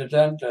I need a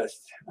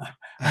dentist.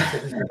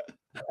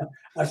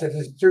 I said,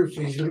 there's tooth.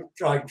 He's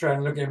like trying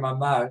to look in my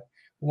mouth.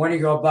 When he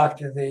got back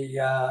to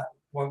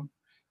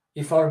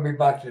he followed me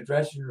back to the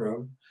dressing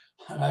room,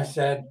 and I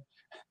said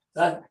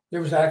that there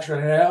was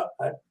actually a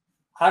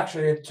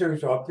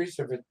tooth, or a piece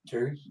of a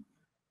tooth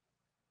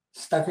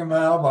stuck in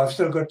my elbow. I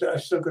still got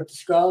the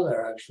scar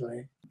there,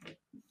 actually.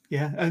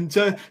 Yeah, and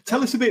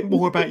tell us a bit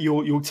more about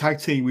your tag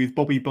team with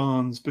Bobby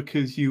Barnes,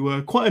 because you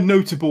were quite a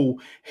notable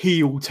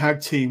heel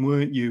tag team,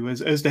 weren't you,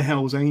 as the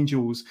Hells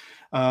Angels,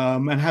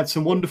 and had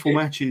some wonderful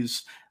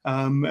matches.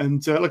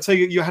 And like I say,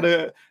 you had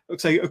a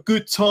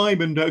good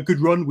time and a good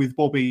run with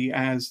Bobby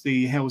as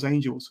the Hells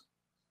Angels.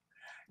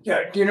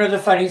 Yeah, do you know the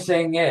funny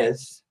thing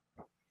is?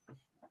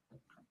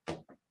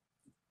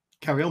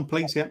 Carry on,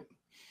 please. Yeah.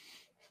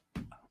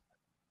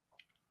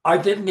 I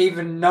didn't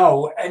even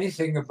know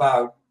anything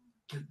about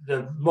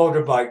the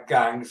motorbike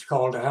gangs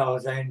called the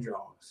Hells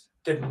Angels.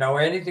 Didn't know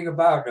anything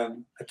about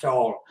them at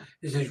all.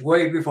 This is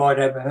way before I'd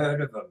ever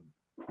heard of them.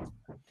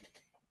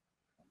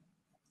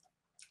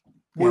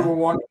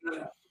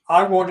 Yeah.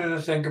 I wanted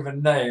to think of a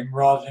name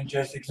rather than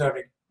just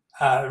exotic,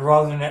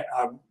 rather than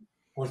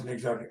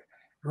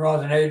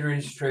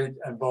Adrian Street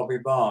and Bobby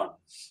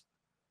Barnes.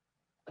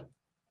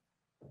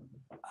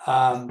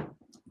 I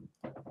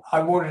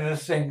wanted to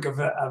think of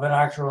an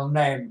actual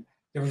name.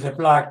 There was a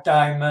Black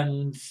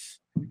Diamonds.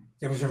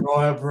 There was a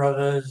Royal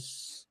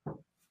Brothers.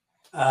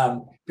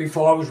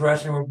 Before I was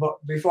wrestling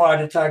before I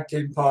had a tag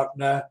team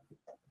partner,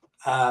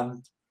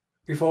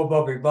 before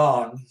Bobby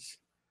Barnes,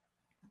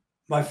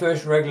 my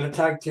first regular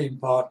tag team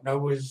partner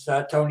was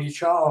Tony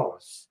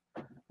Charles.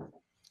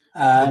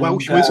 The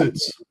Welsh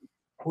Wizards.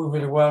 We were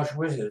the Welsh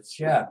Wizards,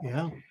 yeah.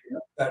 Yeah.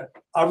 But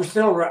I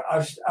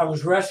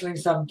was wrestling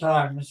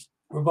sometimes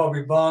with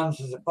Bobby Barnes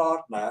as a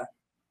partner.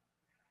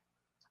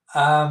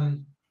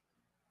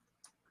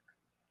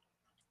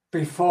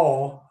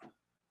 Before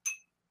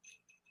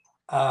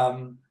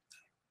at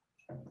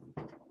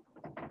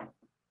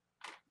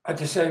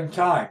the same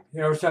time,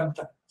 you know,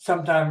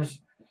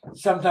 sometimes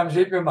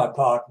he'd be my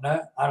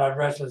partner and I'd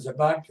wrestle as a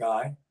bad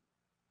guy.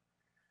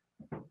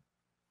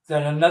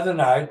 Then another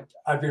night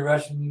I'd be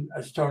wrestling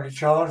as Tony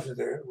Charles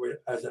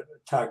as a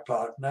tag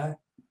partner,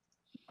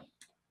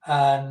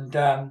 and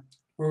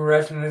we were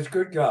wrestling as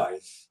good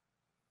guys.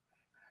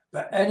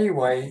 But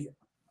anyway,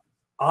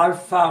 I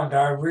found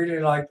I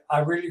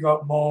really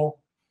got more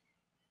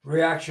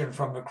reaction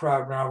from the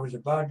crowd when I was a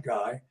bad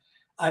guy,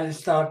 and it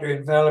started to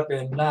envelop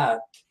in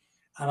that.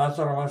 And I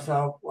thought to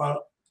myself,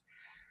 well,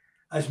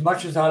 as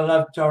much as I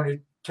love Tony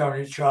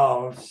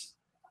Charles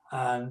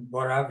and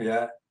what have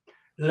you,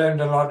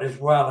 learned a lot as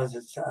well as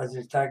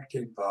his tag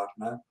team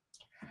partner.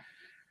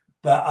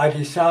 But I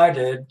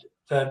decided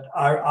that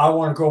I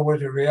want to go where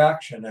the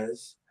reaction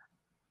is.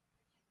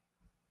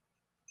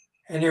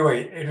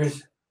 Anyway, it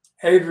was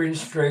Adrian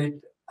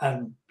Street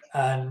and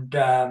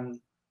Bad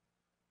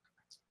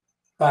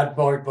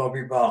Boy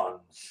Bobby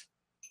Barnes.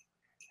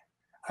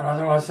 And I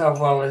thought to myself,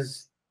 well,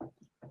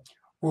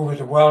 we were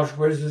the Welsh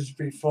Wizards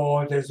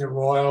before, there's the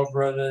Royal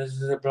Brothers,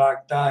 there's the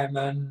Black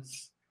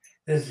Diamonds,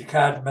 there's the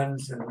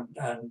Cadmans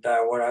and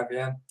what have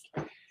you.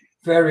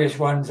 Various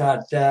ones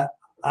had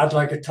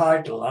like a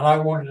title, and I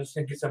wanted to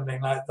think of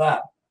something like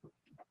that.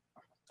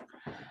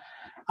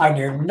 I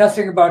knew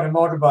nothing about the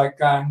motorbike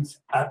gangs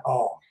at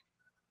all.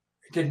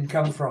 It didn't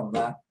come from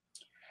that.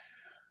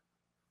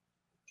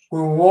 We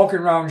were walking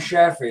around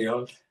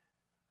Sheffield.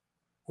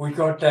 We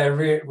got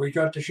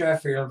to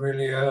Sheffield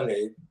really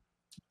early,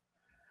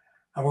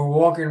 and we were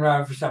walking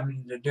around for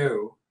something to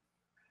do.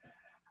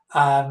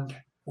 And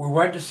we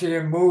went to see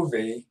a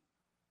movie.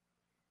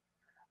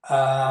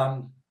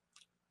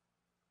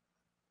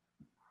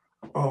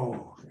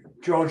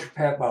 George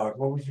Peppard.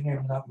 What was the name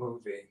of that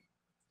movie?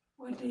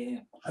 Oh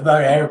dear.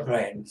 About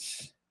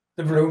airplanes.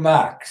 The Blue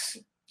Max.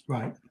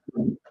 Right.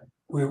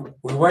 We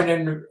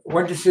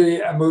went to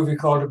see a movie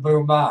called The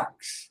Blue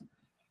Max.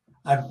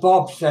 And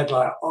Bob said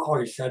why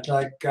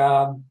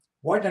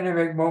don't they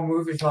make more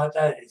movies like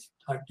that? It's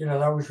like,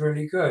 that was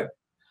really good.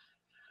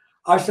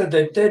 I said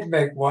they did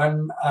make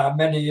one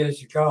many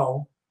years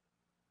ago.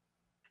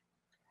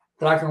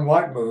 Black and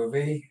white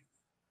movie.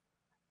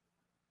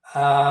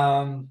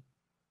 I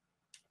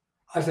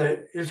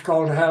said, it's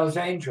called Hell's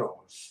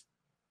Angels.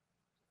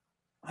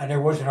 And it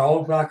was an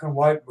old black and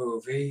white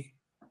movie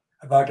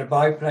about the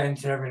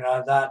biplanes and everything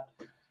like that.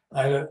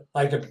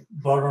 Like the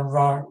Baron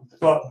Reichhofen,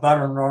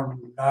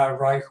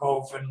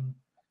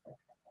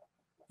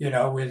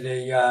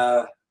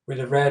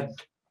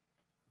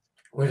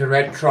 with the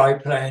red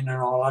triplane and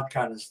all that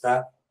kind of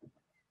stuff.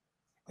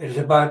 It is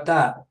about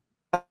that.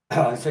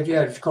 I said,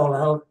 yeah, it's called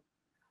Hell.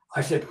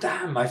 I said,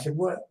 damn. I said,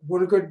 what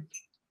a good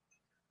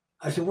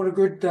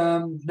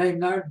name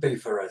that would be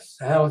for us,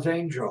 Hell's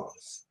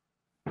Angels.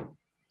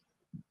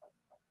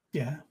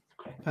 Yeah,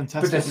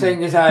 fantastic. But the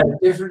thing is, I had a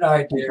different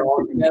idea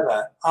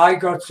altogether. I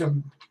got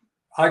some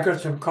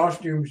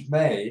costumes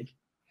made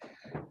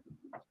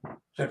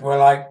that were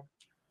like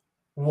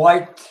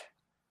white,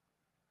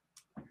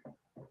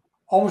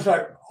 almost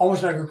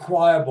like a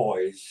choir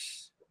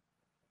boy's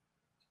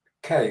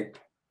cape.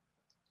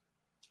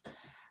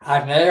 I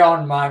had an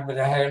Aeon mine with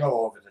a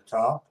halo over the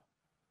top.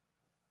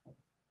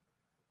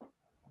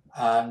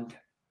 And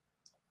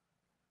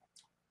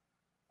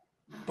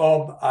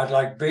Bob, I'd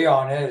like B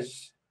on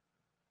his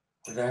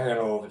with a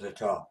halo over the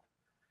top.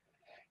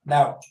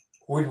 Now,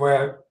 we'd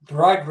wear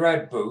bright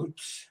red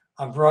boots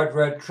and bright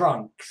red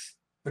trunks,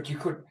 but you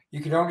could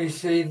only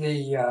see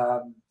the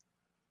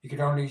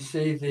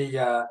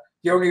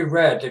only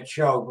red that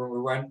showed when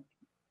we went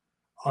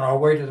on our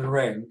way to the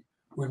ring.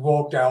 We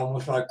walked out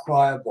almost like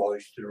choir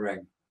boys to the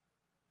ring.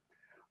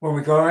 When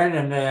we go in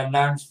and they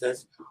announced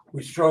this,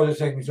 we throw the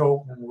things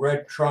open,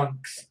 red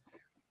trunks,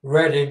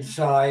 red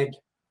inside.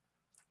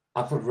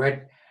 I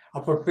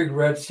put big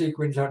red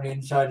sequins on the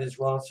inside as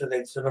well, so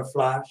they'd sort of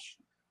flash.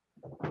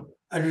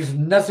 And there's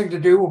nothing to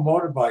do with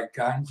motorbike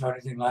gangs or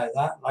anything like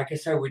that. Like I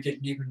said, we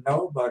didn't even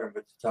know about them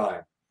at the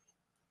time.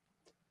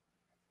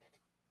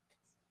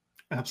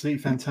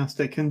 Absolutely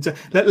fantastic. And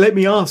let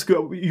me ask,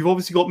 you've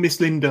obviously got Miss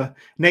Linda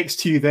next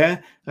to you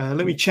there.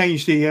 Let me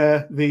change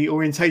the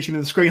orientation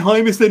of the screen.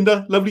 Hi, Miss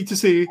Linda. Lovely to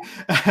see you.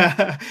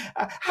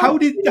 How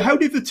did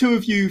the two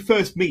of you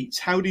first meet?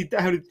 How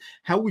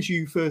was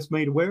you first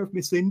made aware of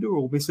Miss Linda,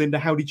 or Miss Linda,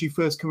 how did you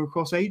first come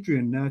across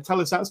Adrian?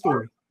 Tell us that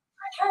story.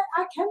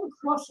 I came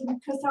across him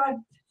because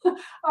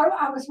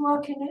I was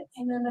working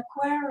in an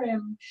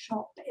aquarium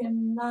shop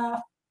in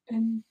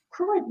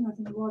Croydon, I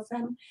think it was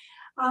then,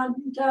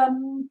 and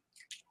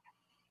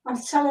I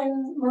was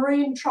selling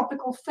marine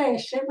tropical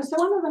fish. It was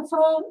one of the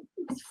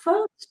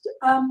first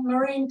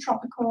marine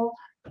tropical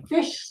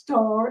fish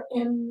store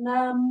in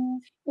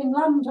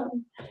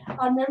London,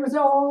 and it was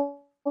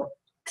all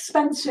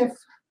expensive.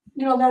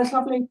 Those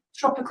lovely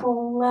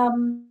tropical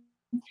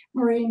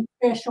marine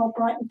fish, all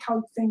bright and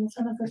coloured things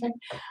and everything.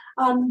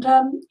 And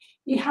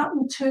he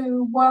happened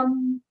to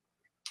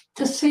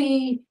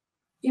see.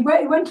 He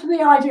went to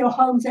the Ideal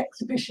Homes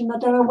exhibition. I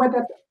don't know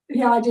whether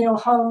the Ideal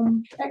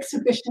Home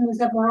exhibition is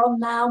ever on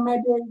now.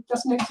 Maybe it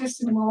doesn't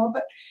exist anymore.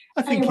 But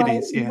I think it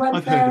is. Yeah,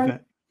 I've heard of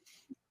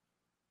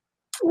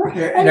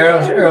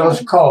it.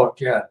 Earl's Court.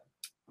 Yeah.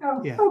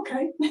 Oh, yeah.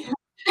 Okay.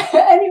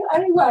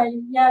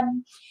 Anyway,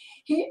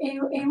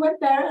 he went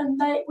there,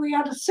 and we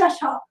had a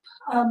setup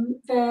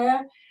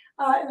there,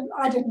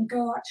 I didn't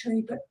go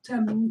actually, but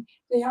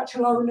the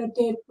actual owner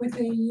did with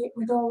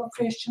all the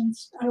fish and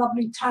a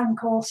lovely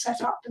tank all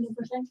set up and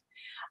everything.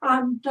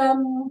 And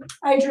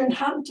Adrian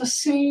happened to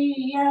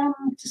see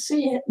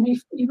it, and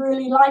he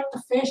really liked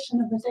the fish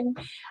and everything.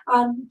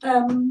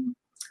 And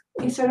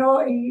he said,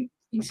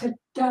 he said,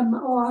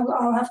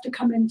 I'll have to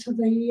come into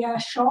the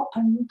shop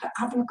and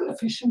have a look at the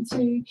fish and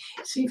see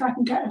if I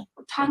can get a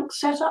tank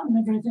set up and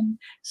everything.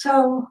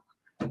 So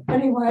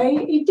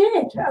anyway, he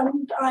did,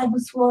 and I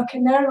was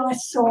working there and I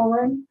saw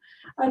him,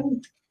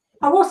 and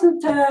I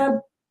wasn't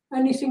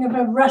anything of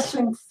a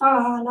wrestling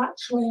fan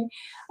actually.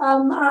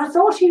 I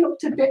thought he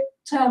looked a bit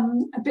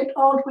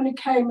odd when he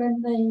came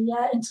in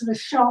into the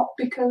shop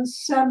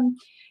because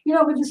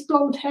with his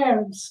blonde hair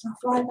and stuff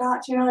like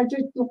that, I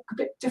did look a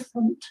bit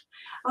different,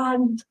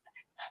 and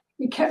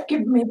he kept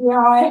giving me the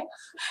eye.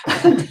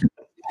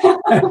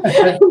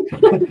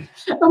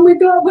 And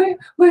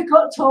we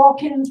got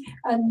talking,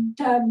 and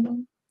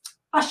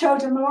I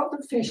showed him a lot of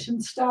the fish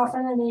and stuff,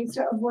 and then he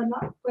sort of went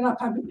up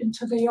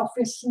into the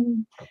office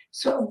and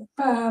sort of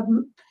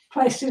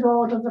placed an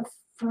order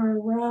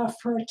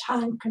for a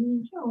tank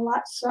and all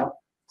that sort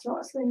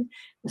of thing,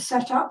 the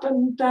setup,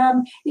 and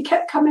he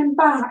kept coming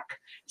back.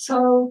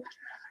 So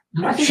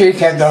she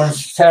kept on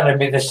telling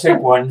me the sick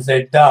ones,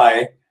 they'd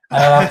die,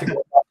 and I'll have to go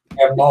back and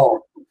get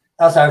more.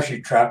 That's how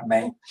she trapped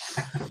me.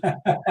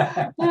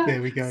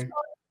 There we go.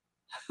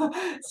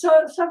 So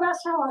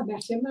that's how I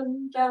met him,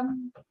 and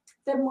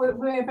then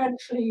we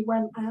eventually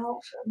went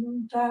out,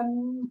 and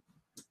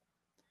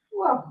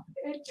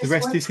the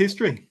rest is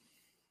history.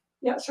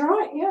 That's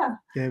right, yeah.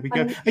 There we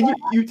go. And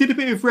you did a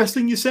bit of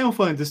wrestling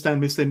yourself, I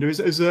understand, Miss Linda,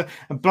 as a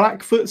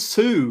Blackfoot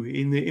Sioux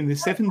in the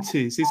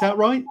 70s. Is that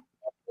right?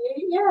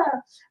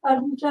 Yeah,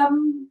 and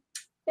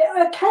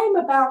it came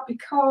about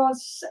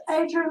because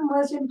Adrian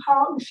was in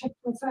partnership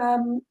with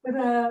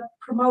a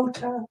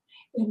promoter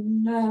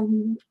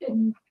in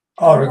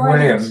Oric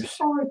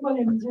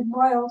Williams in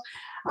Wales,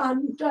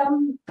 and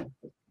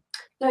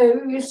they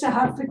used to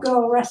have the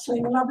girl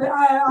wrestling, and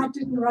I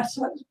didn't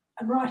wrestle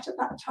right at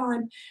that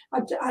time.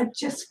 I'd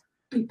just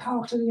be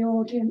part of the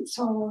audience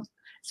or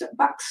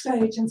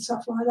backstage and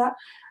stuff like that.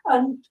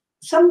 And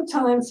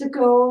sometimes the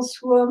girls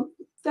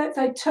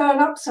they turn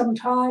up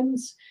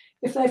sometimes.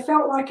 If they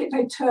felt like it,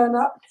 they turn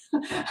up,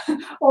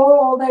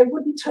 or they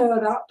wouldn't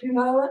turn up,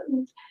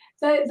 and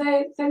then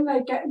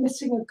they get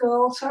missing a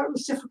girl, so it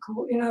was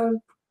difficult,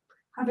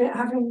 having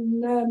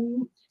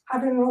an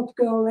odd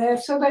girl there.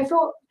 So they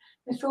thought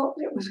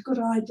it was a good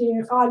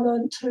idea if I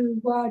learned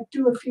to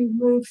do a few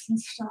moves and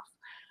stuff,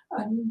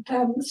 and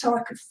so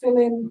I could fill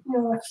in,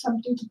 if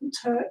somebody didn't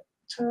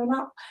turn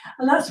up,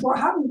 and that's what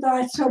happened.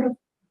 That's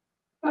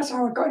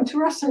how I got into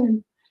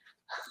wrestling.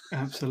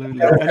 Absolutely.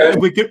 And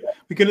we're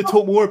going to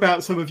talk more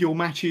about some of your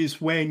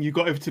matches when you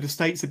got over to the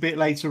States a bit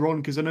later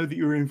on, because I know that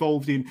you were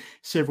involved in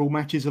several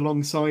matches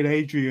alongside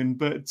Adrian.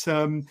 But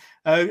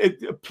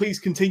please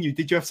continue.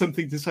 Did you have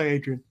something to say,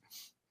 Adrian?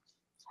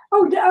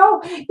 Oh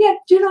yeah.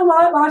 Do you know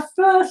my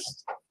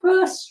first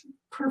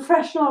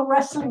professional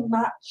wrestling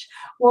match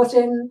was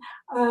in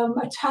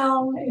a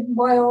town in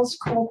Wales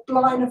called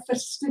Blaen y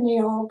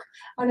Ffestiniog,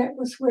 and it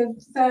was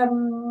with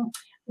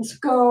this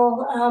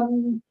girl.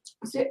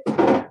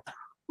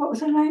 What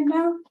was her name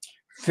now?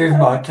 Viv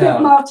Martel.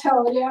 Viv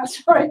Martel, yeah,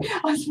 sorry.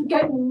 I was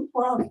forgetting,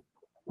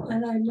 her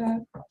name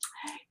now.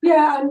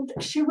 Yeah, and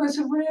she was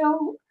a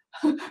real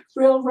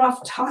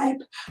rough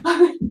type.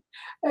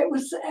 It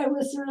was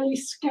really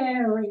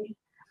scary.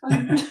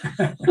 But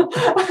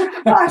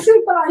I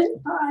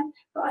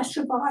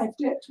survived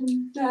it,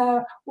 and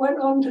went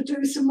on to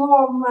do some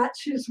more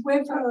matches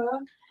with her.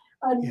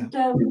 And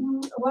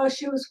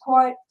she was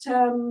quite,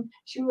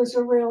 she was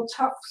a real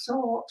tough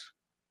sort.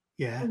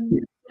 Yeah.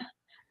 And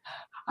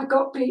I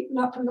got beaten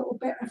up a little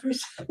bit every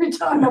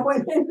time I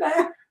went in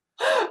there,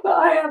 but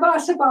I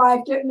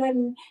survived it. And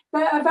then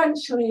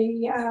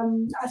eventually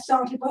I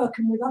started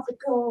working with other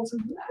girls,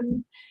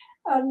 and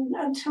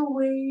until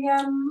we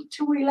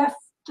left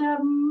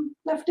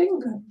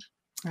England.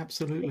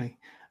 Absolutely.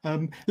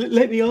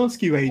 Let me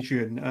ask you,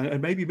 Adrian,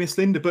 and maybe Miss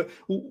Linda, but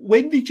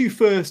when did you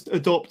first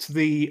adopt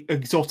the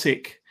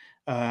exotic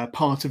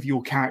part of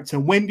your character?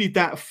 When did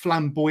that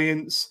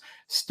flamboyance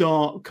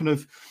start kind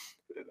of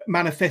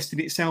manifesting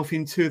itself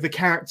into the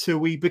character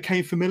we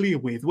became familiar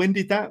with? When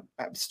did that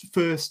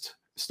first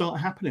start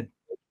happening?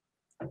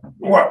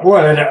 Well,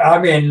 I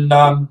mean,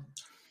 I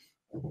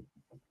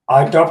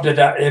adopted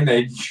that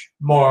image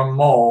more and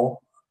more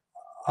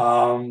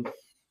while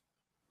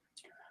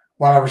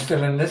I was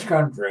still in this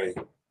country.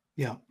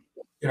 Yeah.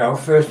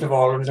 First of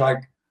all, it was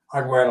like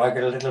I'd wear like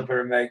a little bit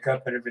of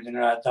makeup and everything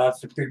like that.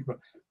 So people,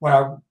 when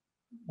I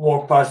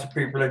walked past the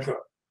people, they'd go,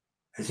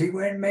 "Is he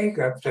wearing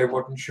makeup?" They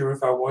weren't sure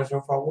if I was or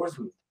if I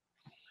wasn't.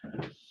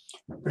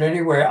 But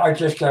anyway, I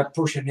just kept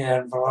pushing the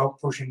envelope,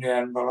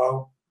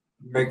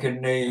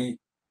 making the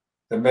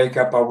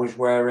makeup I was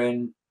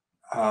wearing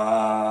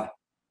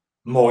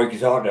more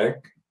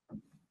exotic.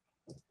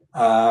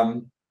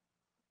 I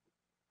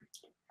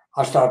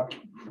started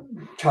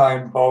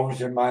tying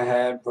bows in my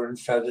hair, putting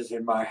feathers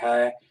in my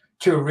hair,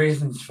 two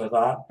reasons for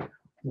that.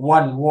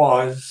 One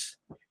was,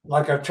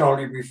 like I've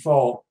told you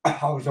before,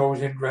 I was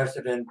always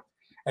interested in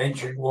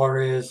ancient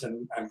warriors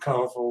and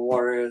colorful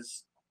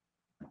warriors.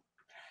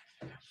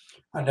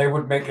 And they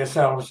would make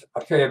themselves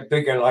appear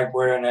bigger, like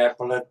wearing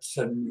epaulets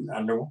and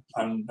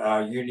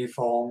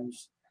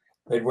uniforms.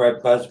 They'd wear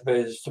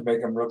busbies to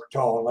make them look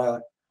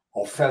taller,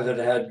 or feathered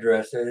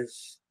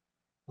headdresses,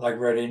 like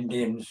Red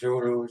Indians,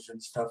 Zulus,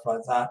 and stuff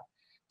like that.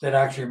 They'd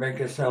actually make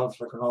themselves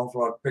look an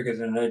awful lot bigger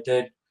than they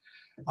did.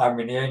 I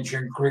mean, the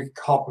ancient Greek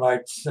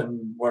hoplites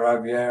and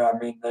whatever, I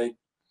mean, they'd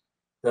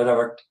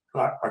have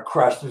a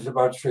crest that's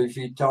about 3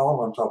 feet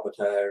tall on top of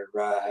their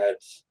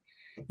heads.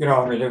 You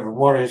know, I mean, if a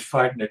warrior's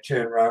fighting, they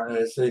turn around and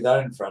they see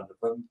that in front of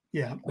them.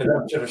 Yeah. They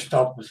don't sort of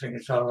stop and think,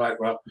 it's all like,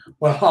 well,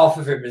 half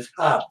of him is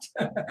hat.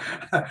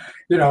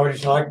 You know,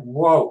 it's like,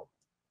 whoa.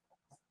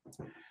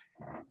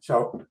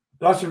 So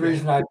that's the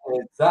reason I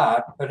did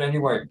that. But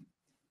anyway,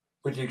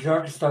 with the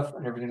exotic stuff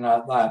and everything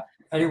like that.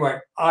 Anyway,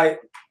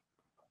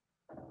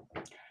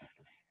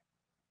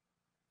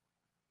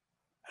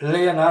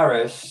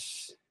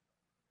 Leonaris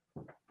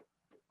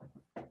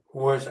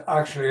was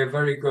actually a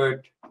very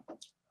good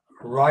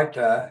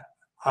writer,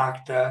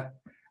 actor,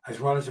 as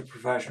well as a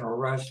professional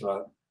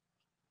wrestler.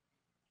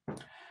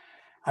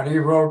 And he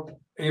wrote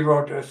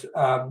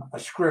a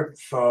script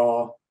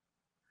for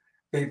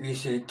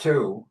BBC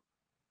Two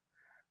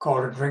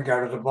called A Drink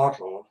Out of the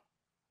Bottle.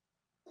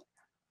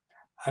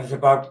 And it's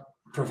about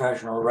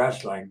professional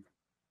wrestling.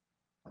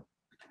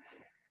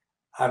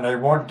 And they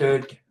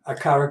wanted a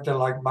character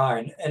like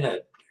mine in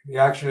it. He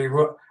actually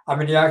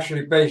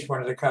based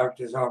one of the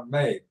characters on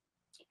me.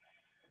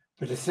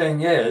 But the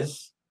thing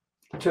is,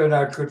 it turned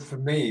out good for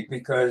me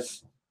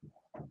because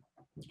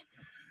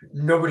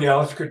nobody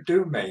else could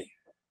do me.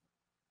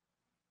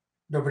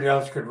 Nobody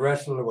else could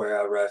wrestle the way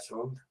I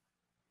wrestled.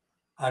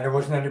 And there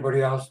wasn't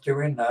anybody else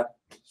doing that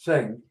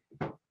thing.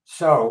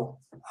 So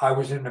I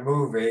was in the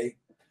movie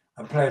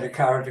and played a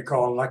character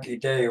called Lucky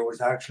Day, who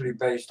was actually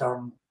based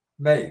on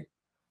me.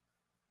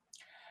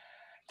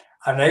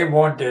 And they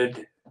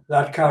wanted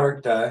that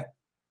character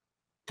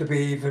to be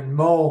even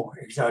more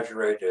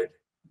exaggerated.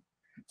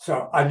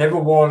 So I never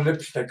wore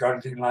lipstick or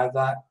anything like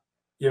that.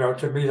 You know,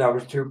 to me, that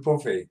was too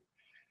puffy.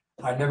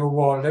 I never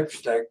wore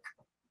lipstick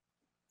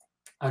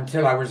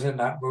until I was in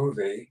that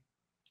movie.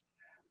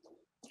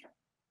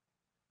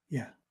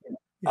 Yeah.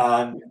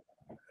 And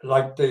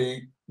like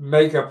the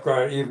makeup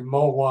got even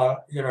more wild,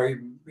 you know,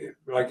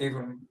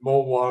 even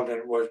more wild than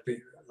it was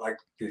like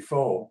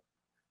before.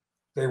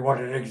 They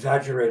wanted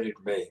exaggerated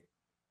me.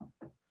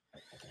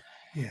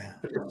 Yeah.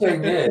 But the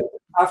thing is,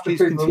 after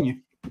people, continue.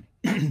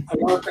 a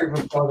lot of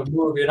people saw the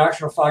movie. In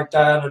actual fact,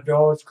 Diana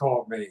Dawes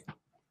called me.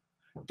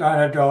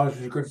 Diana Dawes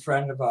is a good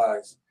friend of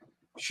ours.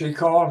 She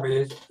called me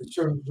as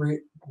soon as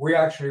we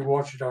actually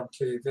watched it on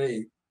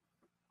TV.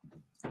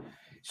 As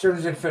soon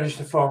as it finished,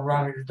 the phone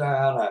rang to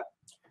Diana.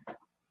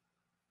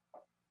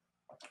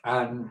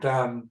 And,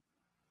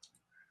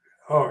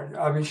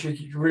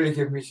 she really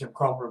gave me some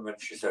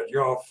compliments. She said,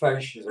 your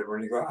face, she said,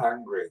 when you got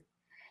angry.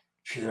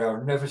 She said,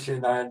 I've never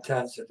seen that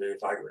intensity.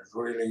 Like, it was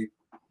really,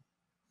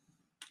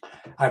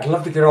 I'd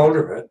love to get hold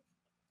of it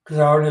because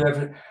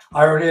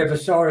I only ever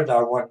saw it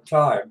that one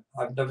time.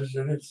 I've never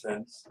seen it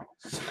since.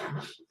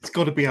 It's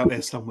got to be out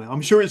there somewhere.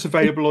 I'm sure it's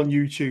available on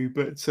YouTube,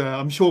 but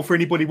I'm sure for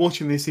anybody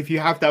watching this, if you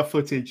have that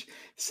footage,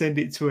 send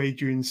it to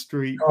Adrian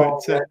Street.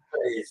 Oh, but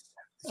please.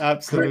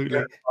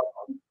 Absolutely.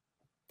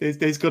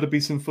 There's got to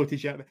be some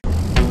footage out there.